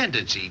have a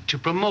tendency to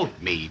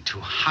promote me to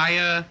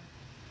higher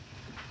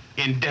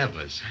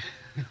endeavors.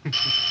 I'll get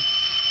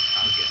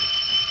it.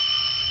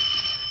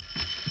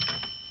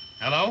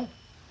 Hello?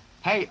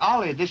 Hey,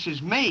 Ollie, this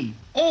is me.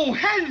 Oh,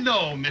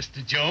 hello,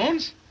 Mr.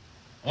 Jones.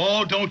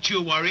 Oh, don't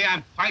you worry.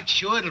 I'm quite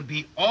sure it'll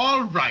be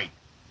all right.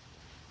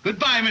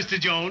 Goodbye, Mr.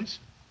 Jones.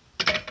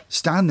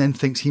 Stan then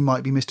thinks he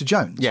might be Mr.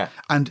 Jones. Yeah.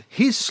 And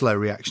his slow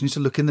reaction is to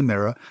look in the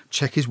mirror,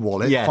 check his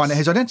wallet, Yes. find out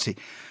his identity.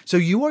 So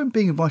you are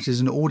being invited as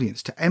an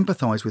audience to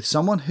empathise with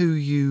someone who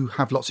you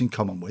have lots in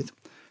common with,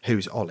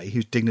 who's Ollie,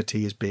 whose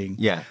dignity is being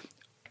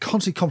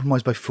constantly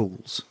compromised by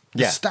fools.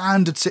 The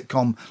standard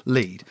sitcom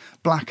lead.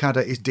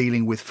 Blackadder is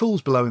dealing with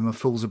fools below him and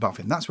fools above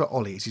him. That's where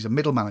Ollie is. He's a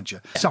middle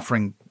manager,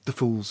 suffering the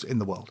fools in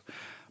the world.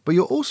 But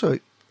you're also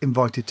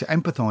invited to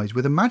empathise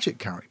with a magic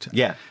character.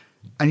 Yeah.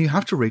 And you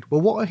have to read,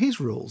 well, what are his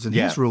rules? And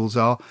his rules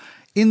are,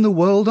 in the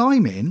world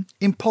I'm in,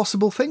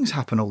 impossible things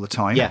happen all the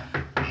time. Yeah.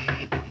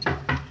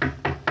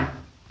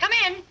 Come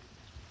in.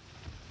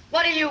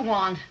 What do you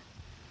want?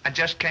 I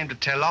just came to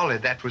tell Ollie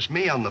that was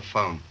me on the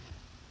phone.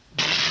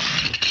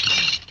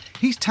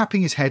 He's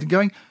tapping his head and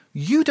going,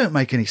 you don't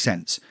make any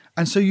sense.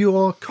 And so you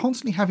are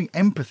constantly having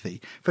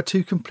empathy for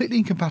two completely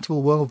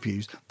incompatible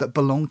worldviews that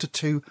belong to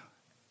two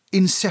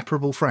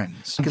inseparable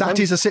friends. That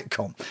is a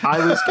sitcom.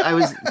 I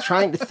was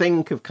trying to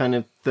think of kind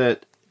of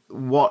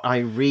what I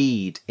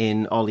read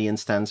in Ollie and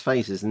Stan's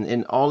faces. And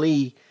in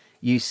Ollie,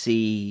 you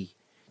see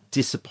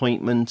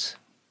disappointment,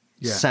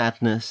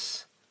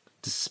 sadness,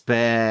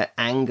 despair,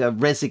 anger,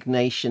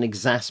 resignation,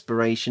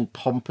 exasperation,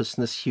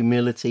 pompousness,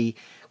 humility.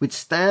 With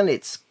Stan,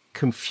 it's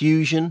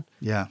confusion,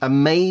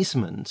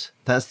 amazement.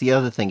 That's the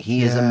other thing.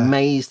 He is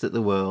amazed at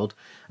the world.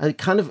 And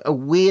kind of a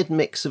weird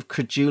mix of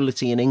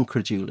credulity and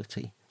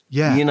incredulity.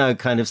 Yeah. You know,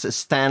 kind of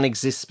Stan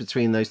exists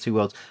between those two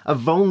worlds. A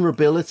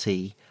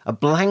vulnerability, a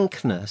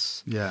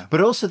blankness. Yeah. But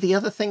also the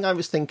other thing I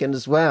was thinking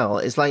as well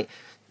is like,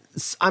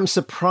 I'm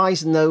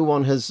surprised no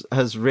one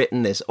has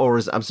written this, or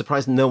I'm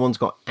surprised no one's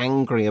got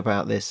angry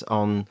about this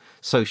on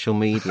social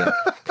media.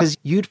 Because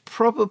you'd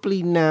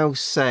probably now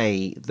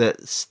say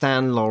that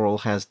Stan Laurel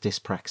has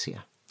dyspraxia.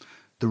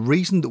 The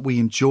reason that we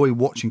enjoy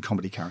watching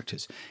comedy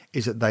characters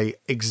is that they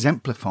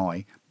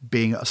exemplify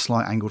being at a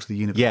slight angle to the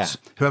universe. Yeah.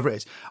 Whoever it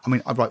is. I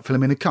mean, I write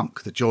Philomena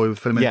Kunk. The joy of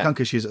Philomena Kunk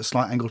is she's at a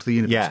slight angle to the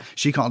universe. Yeah.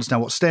 She can't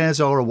understand what stairs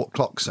are or what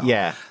clocks are.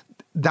 Yeah.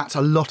 That's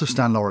a lot of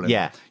Stan Laurel in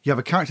Yeah. it. You have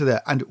a character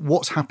there, and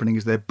what's happening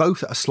is they're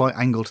both at a slight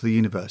angle to the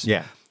universe.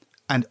 Yeah.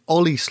 And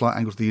Ollie's slight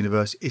angle to the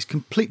universe is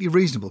completely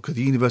reasonable because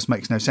the universe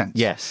makes no sense.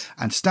 Yes.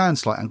 And Stan's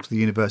slight angle to the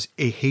universe,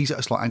 he's at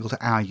a slight angle to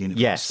our universe.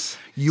 Yes.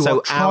 You so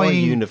are trying... our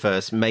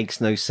universe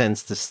makes no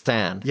sense to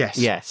Stan. Yes.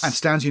 Yes. And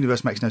Stan's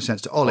universe makes no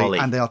sense to Ollie,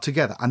 and they are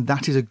together. And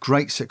that is a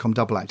great sitcom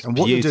double act. And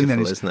what you're doing then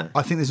is, isn't it?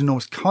 I think there's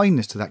enormous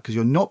kindness to that because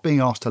you're not being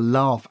asked to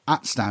laugh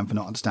at Stan for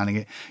not understanding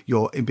it.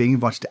 You're being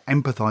invited to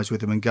empathise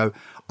with him and go,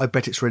 I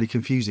bet it's really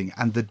confusing.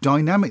 And the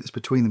dynamic that's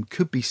between them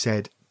could be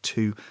said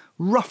to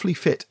roughly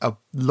fit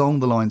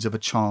along the lines of a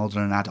child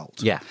and an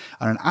adult. Yeah.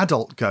 And an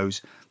adult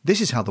goes, this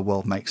is how the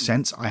world makes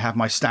sense. I have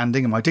my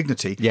standing and my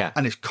dignity. Yeah.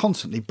 And it's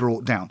constantly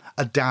brought down.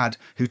 A dad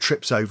who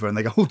trips over and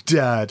they go, oh,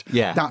 Dad.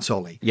 Yeah. That's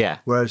Ollie. Yeah.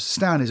 Whereas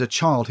Stan is a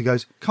child who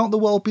goes, can't the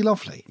world be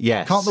lovely?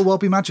 Yes. Can't the world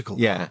be magical?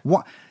 Yeah.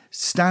 What?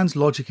 Stan's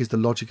logic is the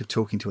logic of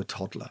talking to a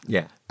toddler.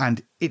 Yeah.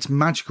 And it's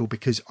magical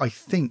because I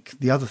think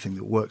the other thing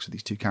that works with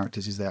these two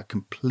characters is they are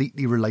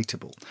completely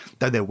relatable.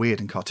 Though they're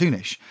weird and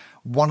cartoonish,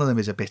 one of them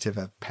is a bit of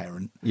a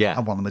parent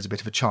and one of them is a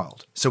bit of a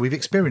child. So we've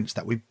experienced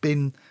that. We've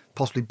been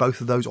possibly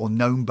both of those or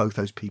known both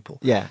those people.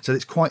 Yeah. So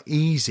it's quite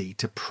easy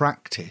to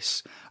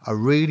practice a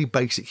really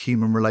basic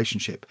human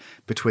relationship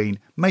between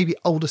maybe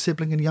older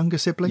sibling and younger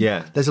sibling.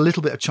 Yeah. There's a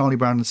little bit of Charlie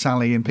Brown and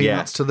Sally and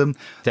Peanuts to them.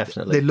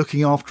 Definitely. They're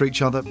looking after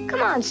each other.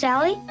 Come on,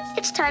 Sally.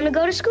 It's time to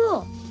go to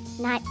school.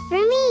 Not for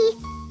me.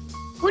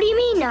 What do you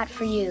mean, not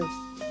for you?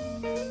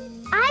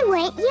 I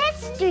went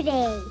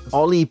yesterday.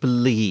 Ollie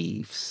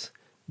believes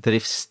that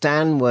if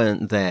Stan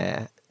weren't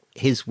there,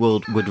 his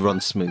world would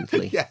run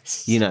smoothly.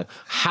 Yes. You know,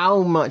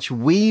 how much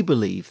we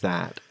believe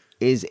that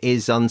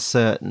is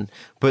uncertain.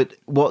 But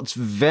what's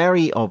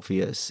very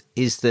obvious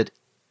is that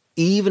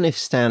even if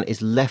Stan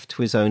is left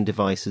to his own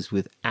devices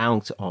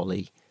without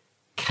Ollie,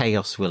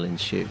 chaos will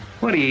ensue.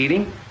 What are you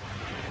eating?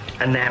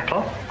 An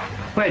apple?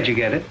 Where'd you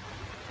get it?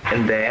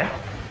 In there.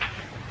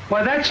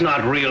 Why, that's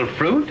not real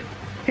fruit.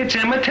 It's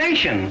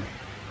imitation.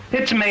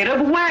 It's made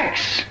of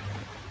wax.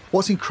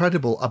 What's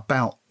incredible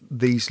about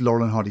these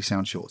Laurel and Hardy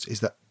sound shorts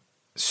is that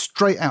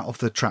straight out of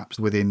the traps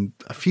within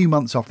a few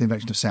months after the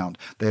invention of sound,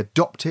 they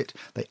adopt it,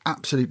 they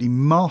absolutely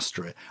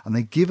master it, and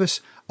they give us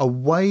a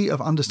way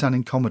of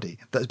understanding comedy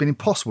that has been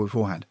impossible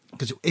beforehand.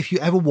 Because if you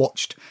ever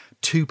watched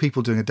two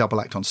people doing a double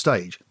act on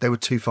stage, they were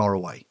too far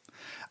away.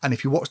 And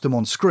if you watched them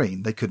on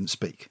screen, they couldn't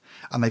speak.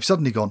 And they've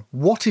suddenly gone,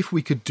 what if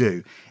we could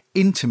do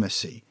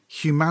intimacy,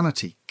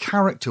 humanity,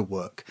 character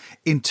work,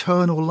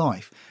 internal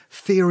life,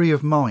 theory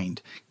of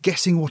mind,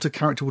 guessing what a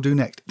character will do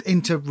next,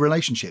 into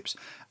relationships,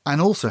 and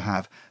also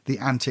have the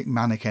antic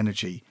manic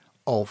energy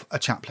of a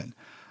chaplain.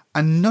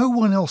 And no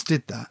one else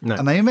did that. No.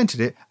 And they invented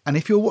it. And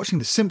if you're watching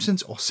The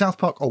Simpsons or South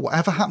Park or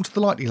whatever happened to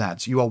the Likely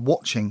Lads, you are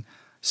watching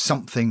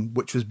something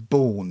which was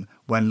born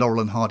when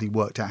Laurel and Hardy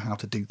worked out how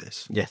to do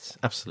this. Yes,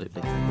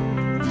 absolutely.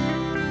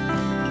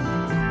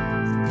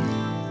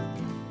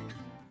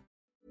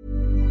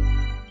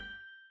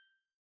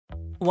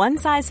 One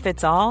size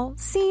fits all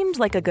seemed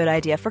like a good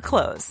idea for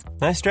clothes.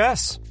 Nice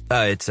dress.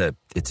 It's a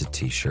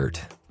t-shirt.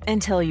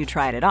 Until you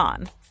tried it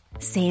on.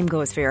 Same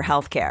goes for your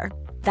healthcare.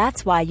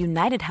 That's why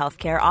United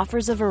Healthcare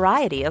offers a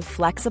variety of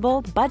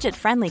flexible,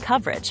 budget-friendly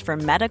coverage for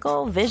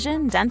medical,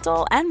 vision,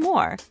 dental, and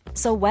more.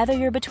 So whether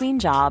you're between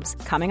jobs,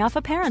 coming off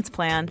a parent's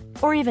plan,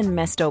 or even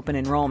missed open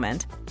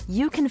enrollment,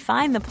 you can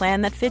find the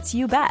plan that fits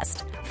you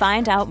best.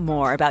 Find out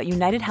more about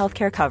United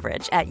Healthcare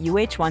coverage at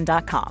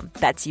uh1.com.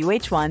 That's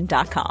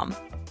uh1.com.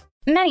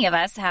 Many of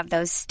us have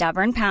those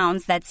stubborn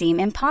pounds that seem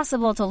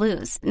impossible to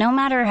lose, no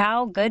matter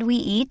how good we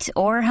eat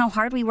or how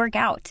hard we work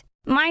out.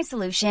 My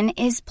solution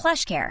is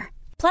PlushCare.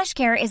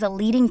 PlushCare is a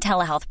leading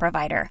telehealth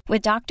provider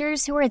with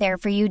doctors who are there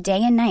for you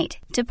day and night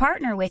to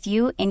partner with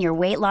you in your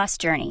weight loss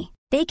journey.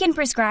 They can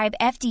prescribe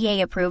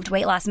FDA-approved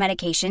weight loss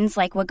medications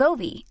like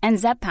Wegovy and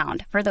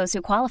Zepbound for those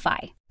who qualify.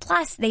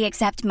 Plus, they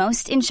accept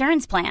most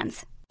insurance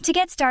plans. To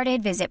get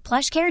started, visit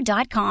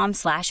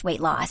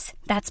plushcare.com/weightloss.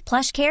 That's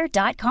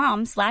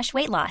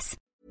plushcare.com/weightloss.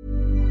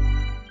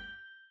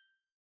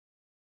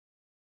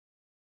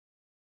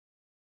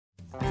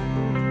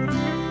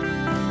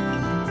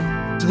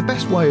 So the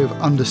best way of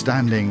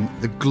understanding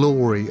the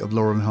glory of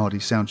Laurel and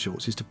Hardy's sound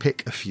shorts is to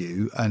pick a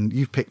few, and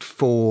you've picked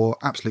 4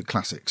 absolute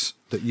classics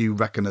that you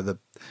reckon are the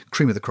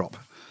cream of the crop.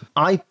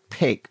 I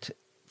picked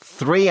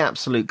 3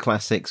 absolute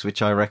classics,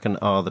 which I reckon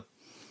are the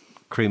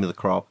cream of the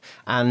crop,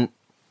 and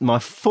my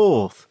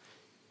 4th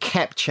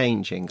kept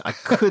changing. I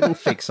couldn't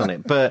fix on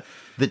it, but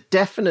the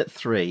definite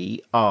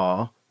 3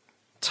 are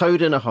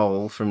Toad in a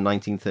Hole from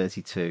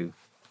 1932,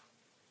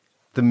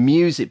 The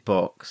Music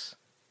Box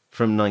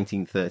from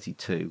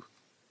 1932,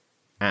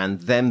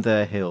 and Them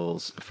There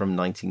Hills from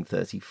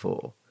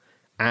 1934.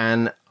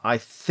 And I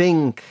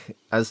think,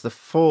 as the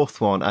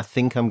 4th one, I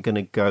think I'm going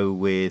to go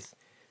with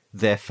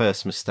Their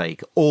First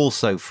Mistake,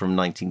 also from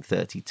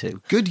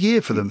 1932. Good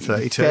year for them,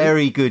 32.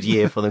 Very good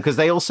year for them, because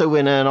they also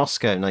win an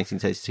Oscar in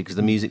 1932, because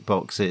The Music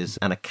Box is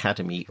an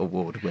Academy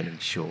Award-winning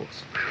short.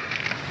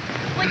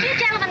 Would you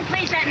gentlemen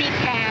please let me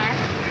pass?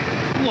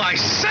 Why,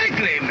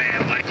 certainly,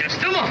 ma'am. Why,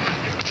 just a moment.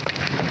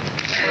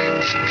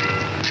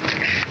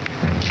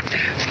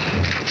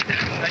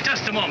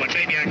 Just a moment.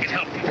 Maybe I can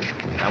help you.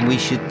 And we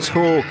should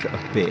talk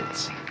a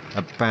bit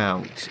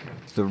about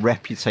the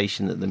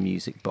reputation that the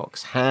Music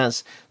Box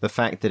has, the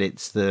fact that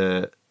it's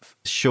the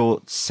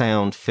short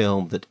sound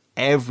film that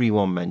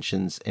everyone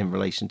mentions in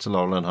relation to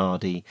Laurel and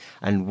Hardy,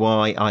 and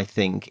why I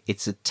think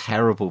it's a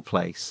terrible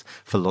place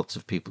for lots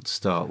of people to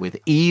start with,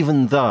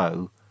 even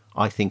though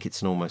I think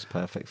it's an almost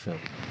perfect film.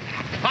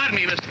 Pardon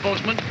me, Mr.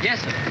 Postman.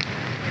 Yes, sir.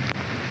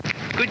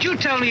 Could you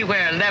tell me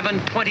where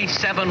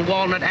 1127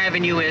 Walnut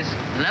Avenue is?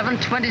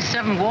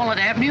 1127 Walnut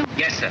Avenue?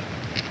 Yes, sir.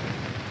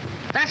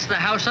 That's the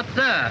house up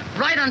there,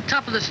 right on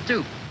top of the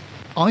stoop.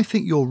 I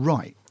think you're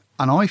right.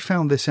 And I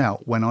found this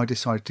out when I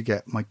decided to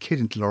get my kid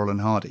into Laurel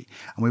and Hardy,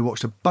 and we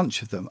watched a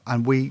bunch of them,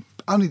 and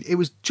it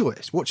was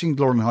joyous. Watching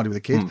Laurel and Hardy with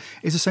a kid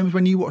is the same as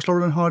when you watch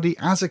Laurel and Hardy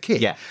as a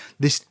kid. Yeah.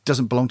 This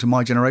doesn't belong to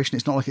my generation.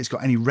 It's not like it's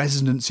got any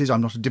resonances.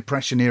 I'm not a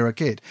Depression-era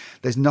kid.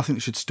 There's nothing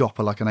that should stop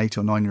an 8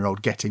 or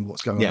 9-year-old getting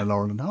what's going on in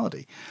Laurel and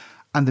Hardy.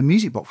 And the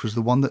Music Box was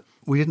the one that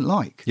we didn't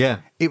like. Yeah.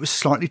 It was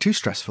slightly too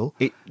stressful.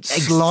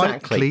 Exactly.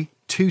 Slightly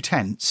too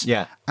tense.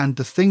 Yeah. And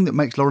the thing that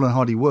makes Laurel and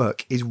Hardy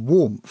work is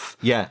warmth.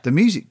 Yeah. The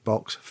Music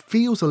Box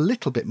feels a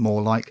little bit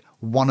more like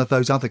one of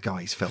those other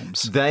guys'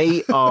 films.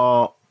 They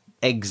are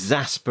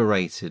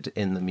exasperated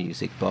in the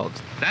Music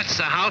Box. That's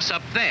the house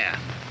up there,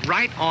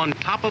 right on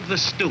top of the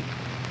stoop.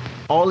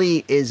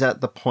 Ollie is at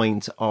the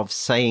point of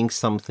saying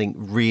something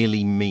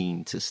really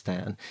mean to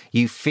Stan.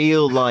 You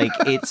feel like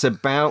it's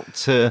about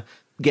to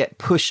get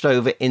pushed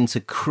over into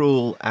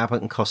cruel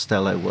Abbott and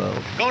Costello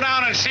world. Go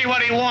down and see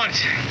what he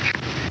wants.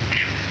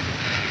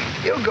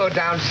 You go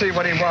down and see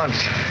what he wants.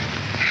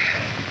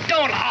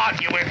 Don't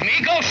argue with me.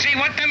 Go see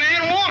what the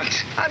man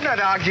wants. I'm not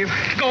arguing.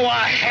 Go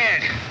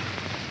ahead.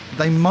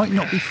 They might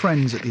not be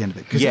friends at the end of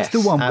it, because it's the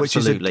one which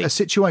is a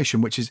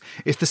situation which is,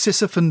 it's the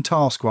Sisyphon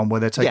task one where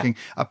they're taking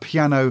a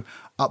piano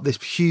up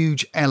this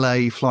huge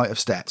LA flight of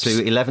steps. To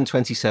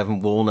 1127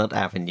 Walnut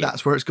Avenue.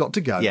 That's where it's got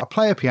to go. Yeah. A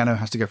player piano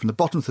has to go from the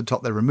bottom to the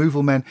top. They're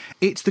removal men.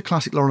 It's the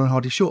classic Laurel and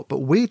Hardy short, but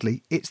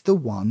weirdly, it's the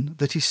one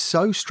that is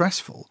so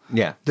stressful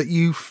that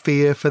you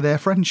fear for their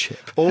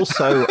friendship.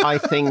 Also, I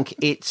think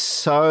it's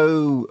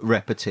so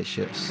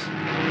repetitious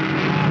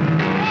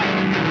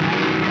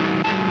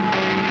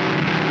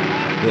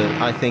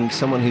that I think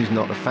someone who's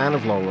not a fan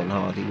of Laurel and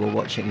Hardy will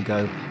watch it and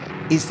go,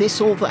 is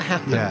this all that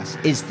happens?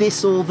 Yeah. Is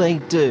this all they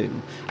do?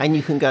 And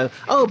you can go,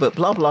 oh, but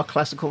blah, blah,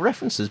 classical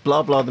references,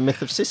 blah, blah, the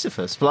myth of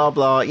Sisyphus, blah,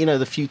 blah,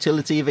 the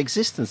futility of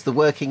existence, the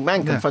working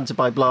man confronted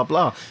by blah,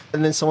 blah.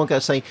 And then someone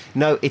goes say,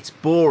 no, it's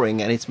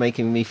boring and it's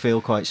making me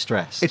feel quite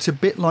stressed. It's a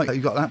bit like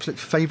you've got an absolute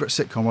favourite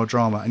sitcom or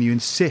drama and you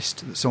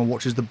insist that someone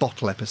watches the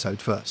Bottle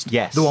episode first.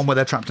 Yes. The one where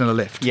they're trapped in a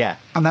lift. Yeah.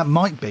 And that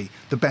might be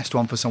the best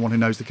one for someone who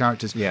knows the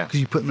characters. Yeah. Because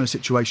you put them in a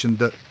situation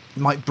that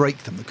might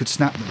break them, that could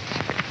snap them.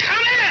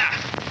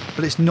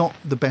 But it's not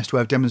the best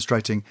way of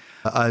demonstrating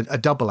a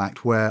double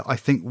act, where I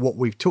think what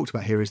we've talked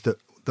about here is that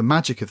the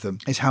magic of them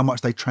is how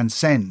much they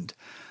transcend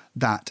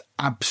that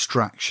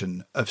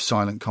abstraction of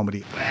silent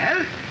comedy.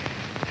 Well,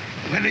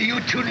 when are you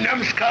two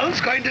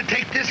numbskulls going to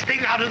take this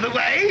thing out of the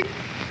way?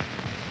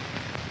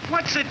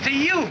 What's it to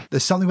you?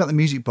 There's something about the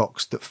Music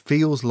Box that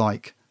feels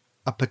like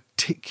a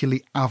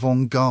particularly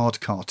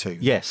avant-garde cartoon.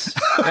 Yes,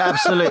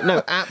 absolutely.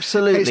 No,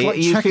 absolutely. It's like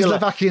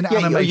Czechoslovakian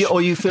animation.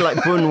 Or you feel like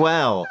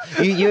Buñuel.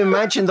 you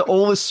imagine that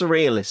all the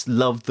surrealists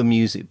loved the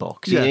Music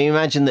Box. You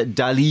imagine that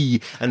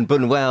Dali and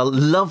Buñuel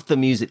loved the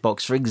Music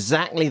Box for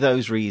exactly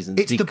those reasons.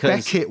 It's the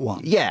Beckett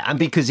one. Yeah, and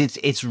because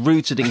it's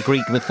rooted in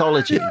Greek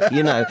mythology.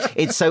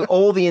 It's so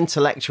all the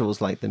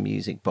intellectuals like the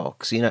Music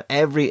Box.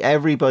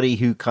 Everybody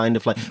who kind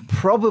of like,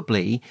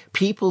 probably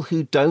people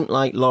who don't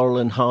like Laurel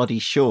and Hardy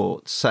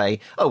shorts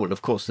say, oh, well,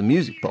 of course, the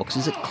Music Box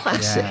is a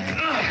classic.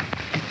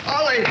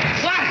 Ollie!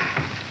 What?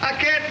 I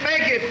can't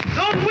make it.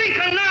 Don't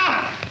weaken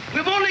now.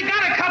 We've only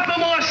got a couple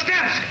more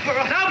steps.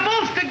 Now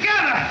both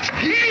together.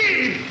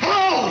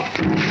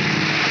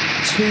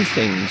 Two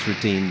things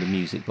redeem the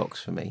Music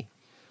Box for me.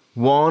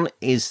 One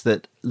is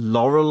that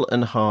Laurel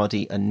and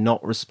Hardy are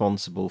not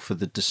responsible for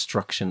the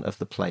destruction of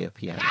the player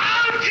piano.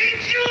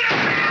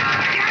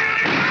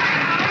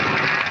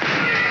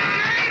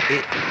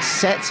 It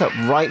sets up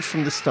right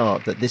from the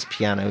start that this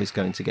piano is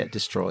going to get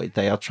destroyed.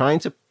 They are trying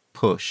to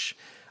push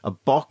a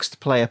boxed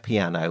player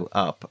piano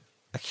up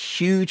a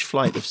huge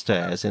flight of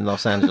stairs in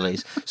Los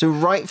Angeles. So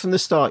right from the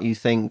start, you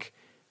think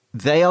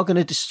they are going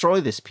to destroy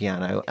this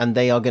piano and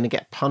they are going to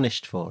get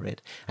punished for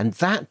it. And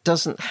that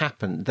doesn't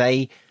happen.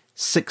 They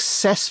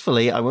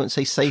successfully, I won't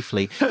say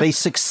safely, they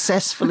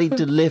successfully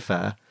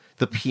deliver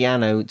the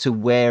piano to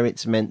where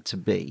it's meant to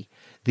be.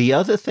 The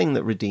other thing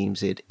that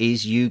redeems it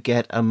is you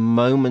get a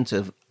moment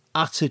of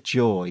utter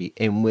joy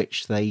in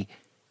which they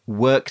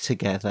work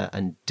together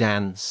and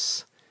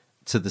dance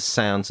to the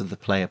sounds of the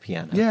player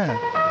piano. Yeah.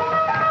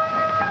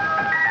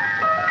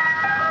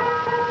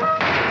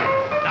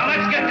 Now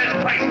let's get this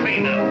place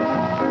cleaned up.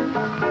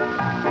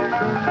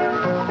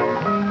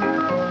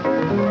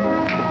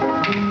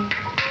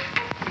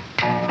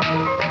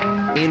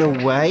 In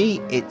a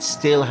way, it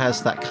still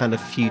has that kind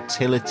of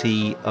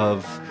futility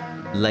of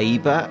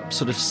labour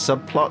sort of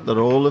subplot that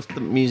all of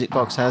the music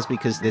box has,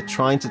 because they're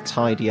trying to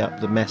tidy up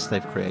the mess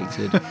they've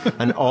created.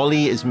 And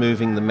Ollie is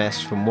moving the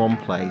mess from one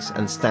place,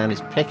 and Stan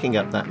is picking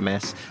up that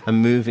mess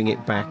and moving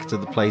it back to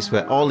the place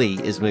where Ollie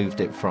has moved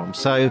it from.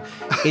 So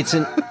it's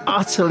an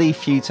utterly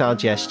futile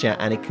gesture,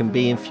 and it can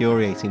be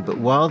infuriating. But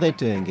while they're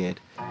doing it,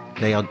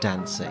 they are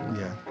dancing.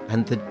 Yeah.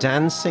 And the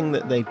dancing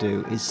that they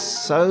do is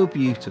so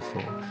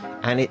beautiful,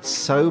 and it's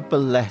so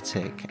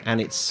balletic, and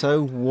it's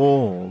so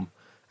warm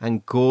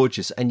and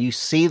gorgeous, and you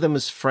see them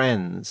as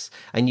friends,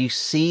 and you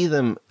see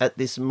them at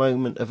this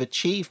moment of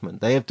achievement.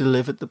 They have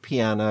delivered the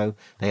piano,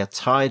 they are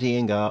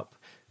tidying up,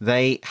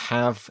 they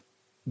have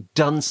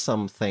done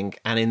something,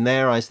 and in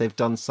their eyes they've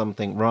done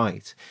something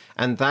right.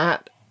 And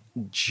that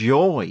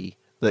joy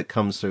that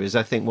comes through is,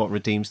 I think, what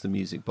redeems the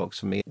music box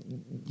for me.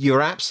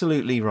 You're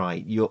absolutely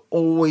right. You're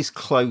always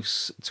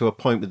close to a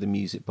point with the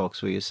music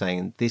box where you're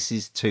saying, this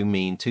is too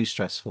mean, too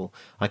stressful,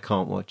 I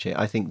can't watch it.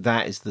 I think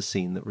that is the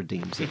scene that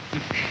redeems it.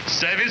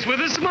 Service with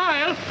a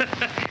smile.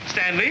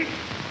 Stanley,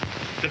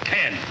 the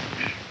pen.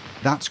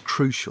 That's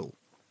crucial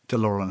to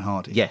Laurel and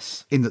Hardy.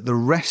 Yes. In that the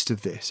rest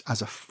of this,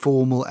 as a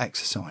formal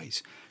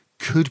exercise,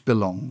 could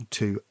belong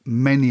to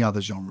many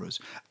other genres.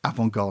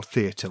 Avant-garde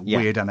theatre,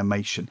 weird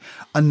animation.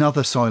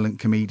 Another silent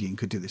comedian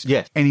could do this.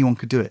 Yes. Anyone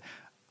could do it.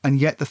 And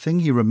yet the thing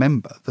you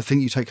remember, the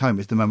thing you take home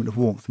is the moment of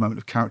warmth, the moment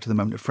of character, the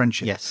moment of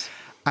friendship. Yes.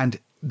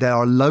 And there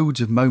are loads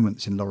of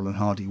moments in Laurel and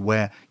Hardy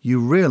where you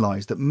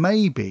realise that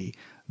maybe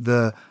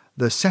the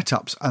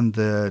setups and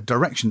the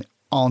direction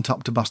aren't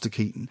up to Buster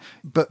Keaton.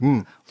 But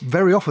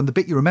very often the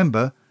bit you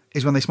remember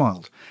is when they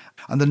smiled.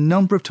 And the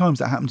number of times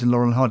that happens in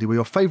Laurel and Hardy where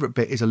your favourite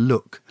bit is a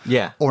look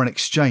or an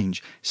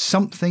exchange,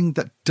 something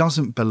that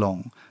doesn't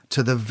belong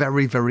to the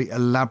very, very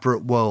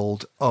elaborate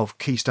world of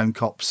Keystone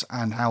Cops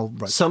and Hal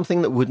Roach.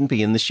 Something that wouldn't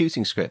be in the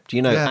shooting script,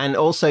 you know. Yeah. And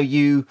also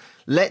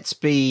let's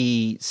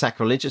be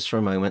sacrilegious for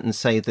a moment and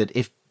say that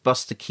if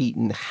Buster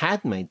Keaton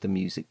had made the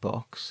music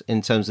box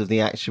in terms of the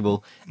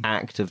actual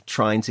act of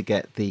trying to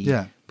get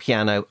the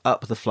piano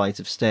up the flight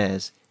of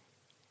stairs,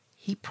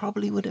 he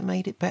probably would have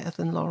made it better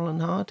than Laurel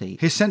and Hardy.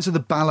 His sense of the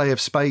ballet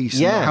of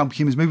space and how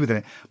humans move within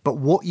it. But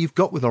what you've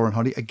got with Laurel and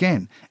Hardy,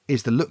 again,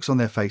 is the looks on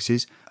their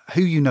faces,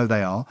 who you know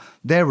they are,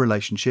 their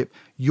relationship,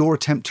 your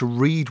attempt to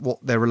read what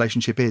their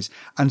relationship is.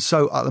 And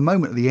so at the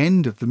moment, at the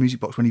end of the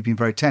music box, when you've been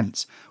very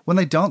tense, when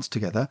they dance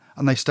together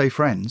and they stay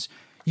friends,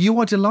 you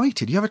are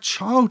delighted. You have a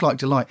childlike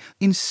delight.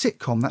 In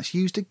sitcom, that's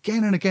used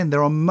again and again.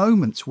 There are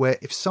moments where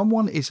if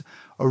someone is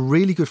a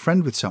really good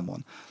friend with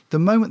someone, the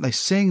moment they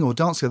sing or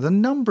dance together, the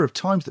number of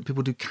times that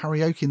people do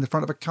karaoke in the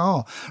front of a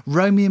car,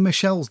 Romeo and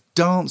Michelle's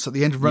dance at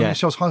the end of Romeo and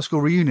Michelle's high school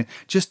reunion,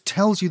 just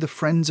tells you the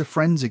friends are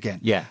friends again.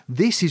 Yeah.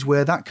 This is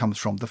where that comes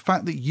from. The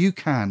fact that you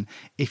can,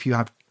 if you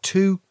have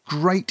two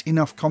great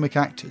enough comic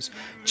actors,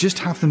 just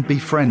have them be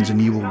friends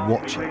and you will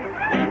watch it.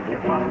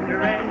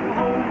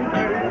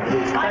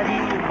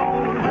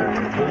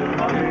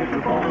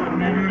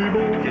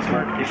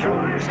 Work your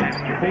shoulders,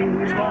 snap your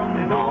fingers, one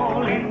and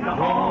all in the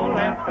hall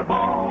at the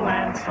ball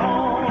and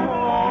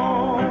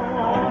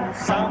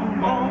some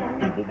more.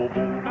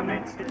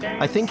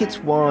 I think it's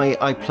why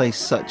I place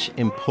such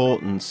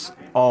importance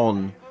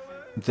on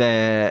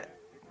their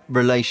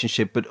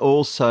relationship, but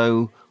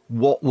also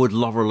what would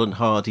Laurel and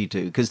Hardy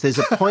do? Because there's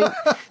a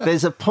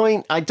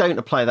point, I don't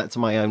apply that to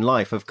my own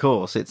life, of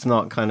course. It's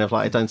not kind of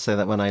like, I don't say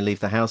that when I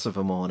leave the house of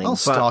a morning. I'll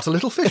start a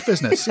little fish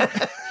business.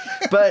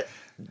 But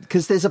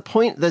because there's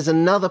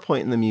another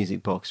point in the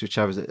music box, which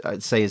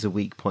I'd say is a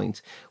weak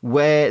point,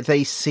 where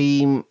they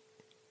seem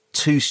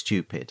too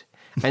stupid.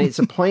 And it's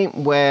a point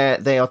where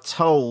they are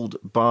told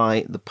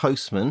by the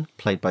postman,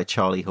 played by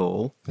Charlie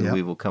Hall, who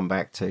we will come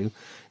back to,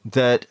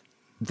 that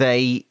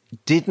they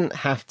didn't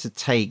have to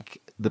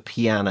take the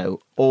piano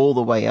all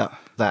the way up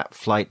that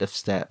flight of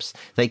steps.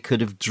 They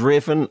could have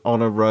driven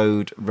on a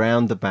road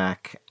round the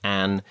back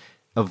and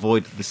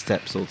avoided the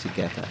steps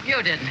altogether.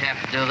 You didn't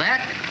have to do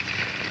that.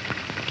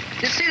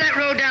 You see that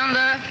road down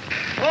there?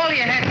 All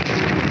you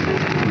had...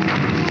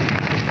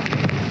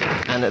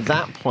 And at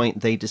that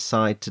point, they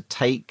decide to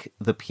take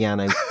the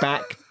piano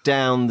back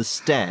down the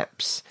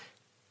steps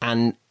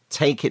and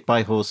take it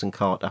by horse and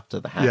cart up to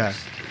the house. Yeah.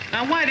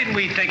 Now, why didn't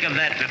we think of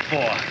that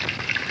before?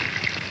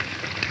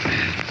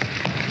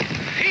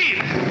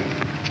 Here!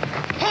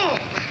 Oh!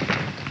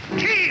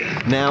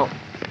 Here! Now,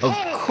 of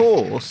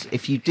course,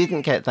 if you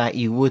didn't get that,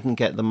 you wouldn't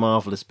get the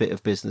marvellous bit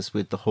of business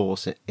with the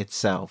horse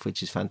itself,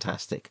 which is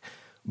fantastic.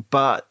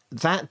 But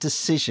that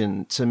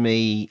decision, to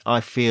me,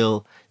 I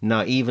feel,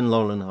 no, even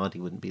Laurel and Hardy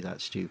wouldn't be that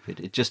stupid.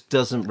 It just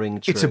doesn't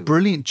ring true. It's a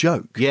brilliant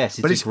joke. Yes,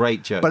 it's a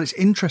great joke. But it's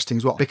interesting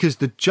as well, because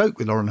the joke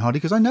with Laurel and Hardy,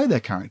 because I know their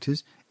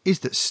characters, is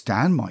that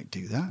Stan might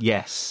do that.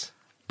 Yes.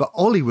 But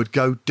Ollie would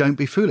go, don't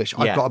be foolish.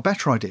 I've got a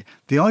better idea.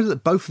 The idea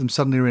that both of them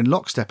suddenly are in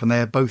lockstep and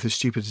they are both as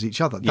stupid as each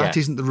other, that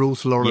isn't the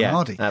rules for Laurel and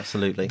Hardy.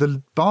 Absolutely.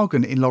 The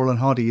bargain in Laurel and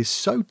Hardy is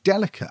so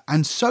delicate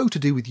and so to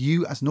do with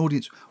you as an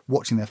audience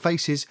watching their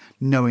faces,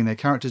 knowing their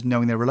characters,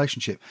 knowing their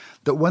relationship,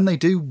 that when they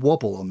do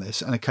wobble on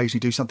this and occasionally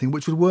do something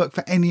which would work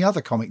for any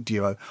other comic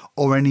duo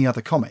or any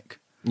other comic,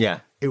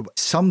 it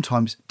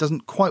sometimes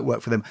doesn't quite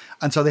work for them.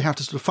 And so they have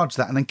to sort of fudge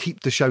that and then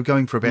keep the show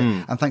going for a bit.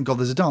 And thank God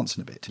there's a dance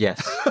in a bit.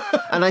 Yes.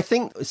 And I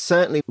think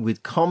certainly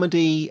with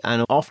comedy,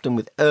 and often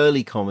with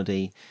early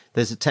comedy,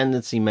 there's a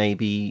tendency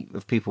maybe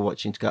of people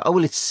watching to go, oh,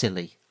 well, it's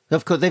silly.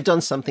 Of course, they've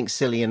done something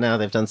silly and now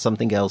they've done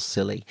something else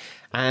silly.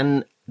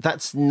 And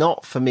that's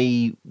not, for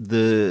me,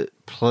 the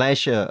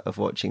pleasure of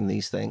watching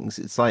these things.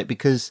 It's like,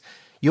 because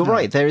you're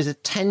right, there is a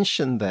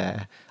tension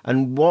there.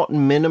 And what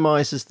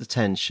minimizes the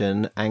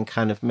tension and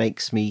kind of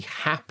makes me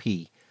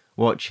happy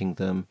watching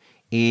them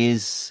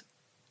is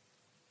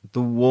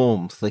the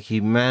warmth, the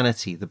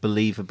humanity, the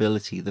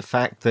believability, the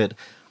fact that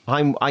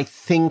I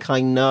think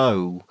I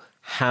know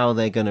how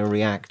they're going to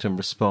react and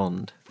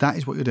respond. That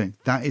is what you're doing.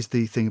 That is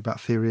the thing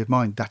about theory of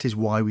mind. That is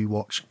why we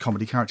watch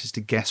comedy characters,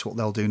 to guess what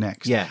they'll do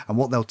next. Yeah. And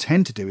what they'll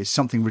tend to do is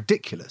something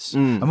ridiculous.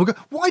 And we'll go,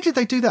 why did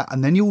they do that?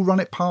 And then you'll run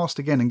it past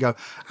again and go,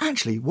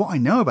 actually, what I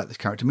know about this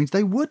character means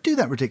they would do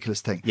that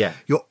ridiculous thing. Yeah.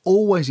 You're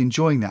always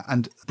enjoying that.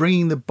 And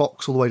bringing the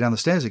box all the way down the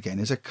stairs again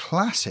is a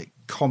classic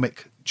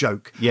comic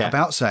joke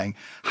about saying,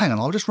 hang on,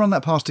 I'll just run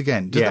that past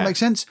again. Does that make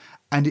sense?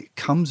 And it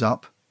comes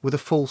up with a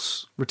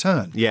false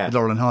return with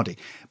Laurel and Hardy.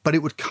 But it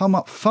would come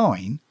up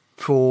fine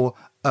for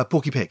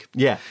Porky Pig.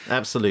 Yeah,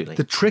 absolutely.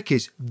 The trick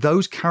is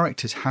those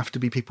characters have to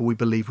be people we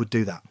believe would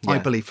do that. I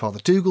believe Father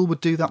Dougal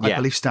would do that. I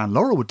believe Stan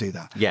Laurel would do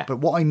that. Yeah. But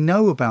what I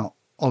know about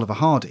Oliver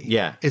Hardy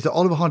is that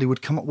Oliver Hardy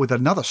would come up with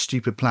another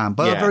stupid plan,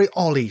 but a very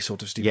Ollie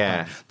sort of stupid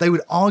plan. They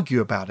would argue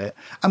about it,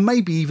 and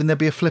maybe even there'd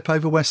be a flip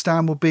over where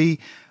Stan would be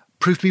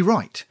proved to be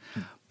right.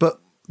 But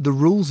the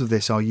rules of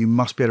this are you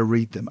must be able to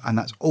read them, and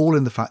that's all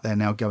in the fact they're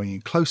now going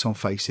in close on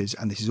faces,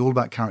 and this is all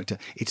about character.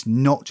 It's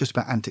not just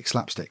about antic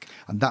slapstick,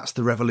 and that's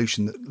the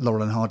revolution that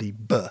Laurel and Hardy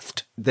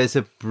birthed. There's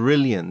a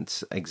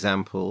brilliant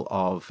example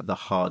of the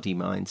Hardy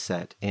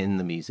mindset in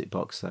the Music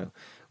Box, though,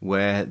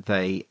 where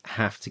they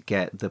have to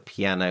get the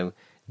piano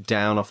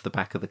down off the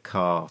back of the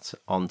cart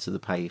onto the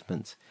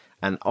pavement,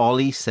 and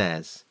Ollie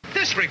says,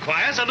 "This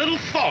requires a little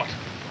thought."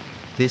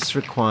 This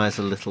requires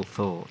a little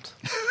thought.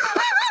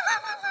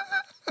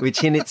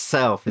 Which in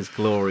itself is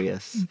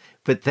glorious.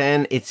 But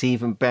then it's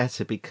even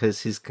better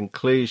because his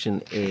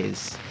conclusion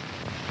is,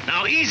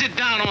 "Now ease it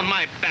down on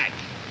my back."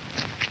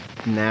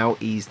 Now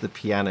ease the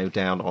piano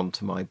down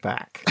onto my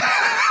back.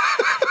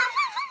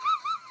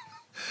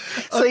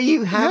 So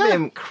you have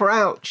him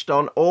crouched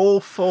on all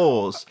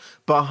fours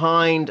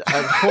behind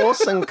a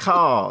horse and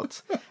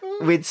cart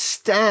with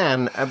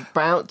Stan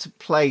about to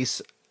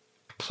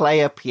play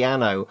a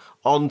piano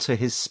onto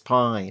his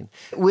spine,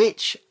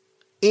 which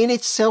in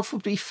itself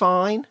would be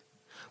fine,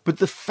 but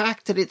the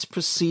fact that it's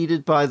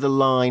preceded by the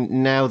line,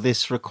 "Now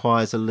this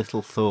requires a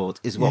little thought,"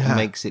 is what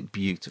makes it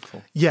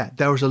beautiful. Yeah,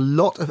 there is a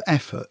lot of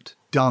effort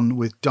done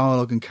with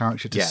dialogue and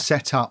character to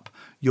set up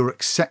your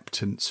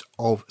acceptance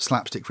of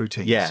slapstick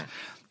routines. Yeah.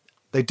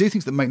 They do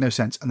things that make no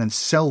sense and then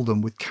sell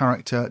them with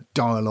character,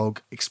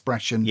 dialogue,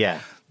 expression. Yeah.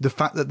 The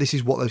fact that this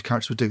is what those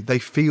characters would do. They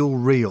feel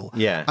real.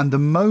 Yeah. And the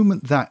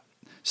moment that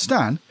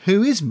Stan,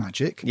 who is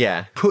magic,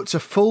 Yeah. puts a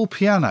full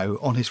piano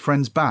on his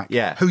friend's back,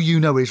 Yeah. who you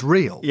know is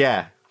real.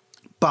 Yeah.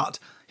 But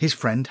his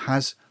friend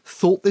has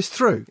thought this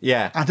through.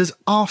 Yeah. And has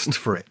asked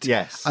for it.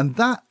 Yes. And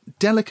that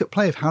delicate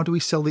play of how do we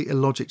sell the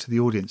illogic to the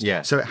audience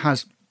so it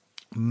has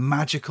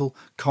magical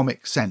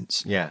comic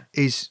sense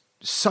is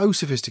so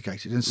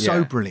sophisticated and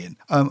so brilliant.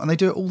 And they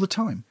do it all the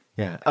time.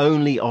 Yeah.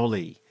 Only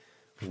Ollie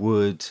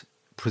would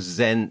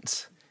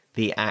present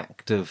the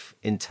act of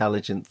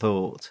intelligent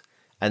thought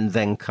and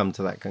then come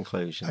to that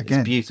conclusion.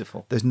 Again, it's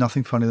beautiful. There's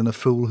nothing funnier than a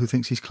fool who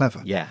thinks he's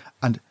clever. Yeah.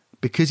 And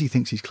because he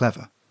thinks he's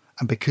clever,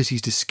 and because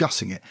he's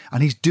discussing it,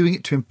 and he's doing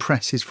it to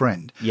impress his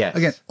friend. Yes.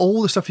 Again,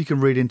 all the stuff you can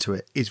read into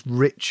it is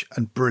rich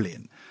and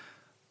brilliant.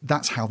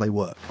 That's how they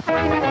work.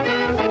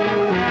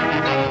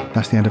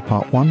 That's the end of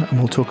part 1, and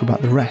we'll talk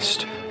about the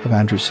rest of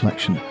Andrew's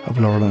selection of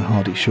Laurel and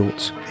Hardy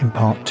shorts in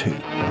part 2.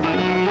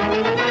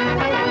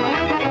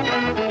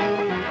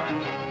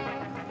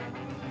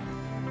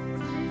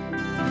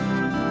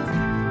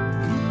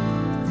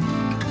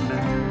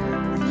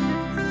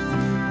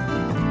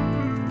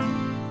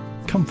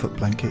 Comfort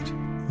Blanket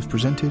was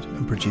presented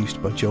and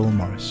produced by Joel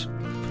Morris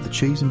for the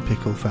Cheese and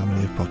Pickle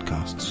family of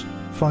podcasts.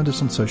 Find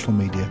us on social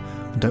media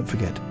and don't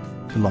forget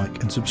to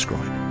like and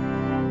subscribe.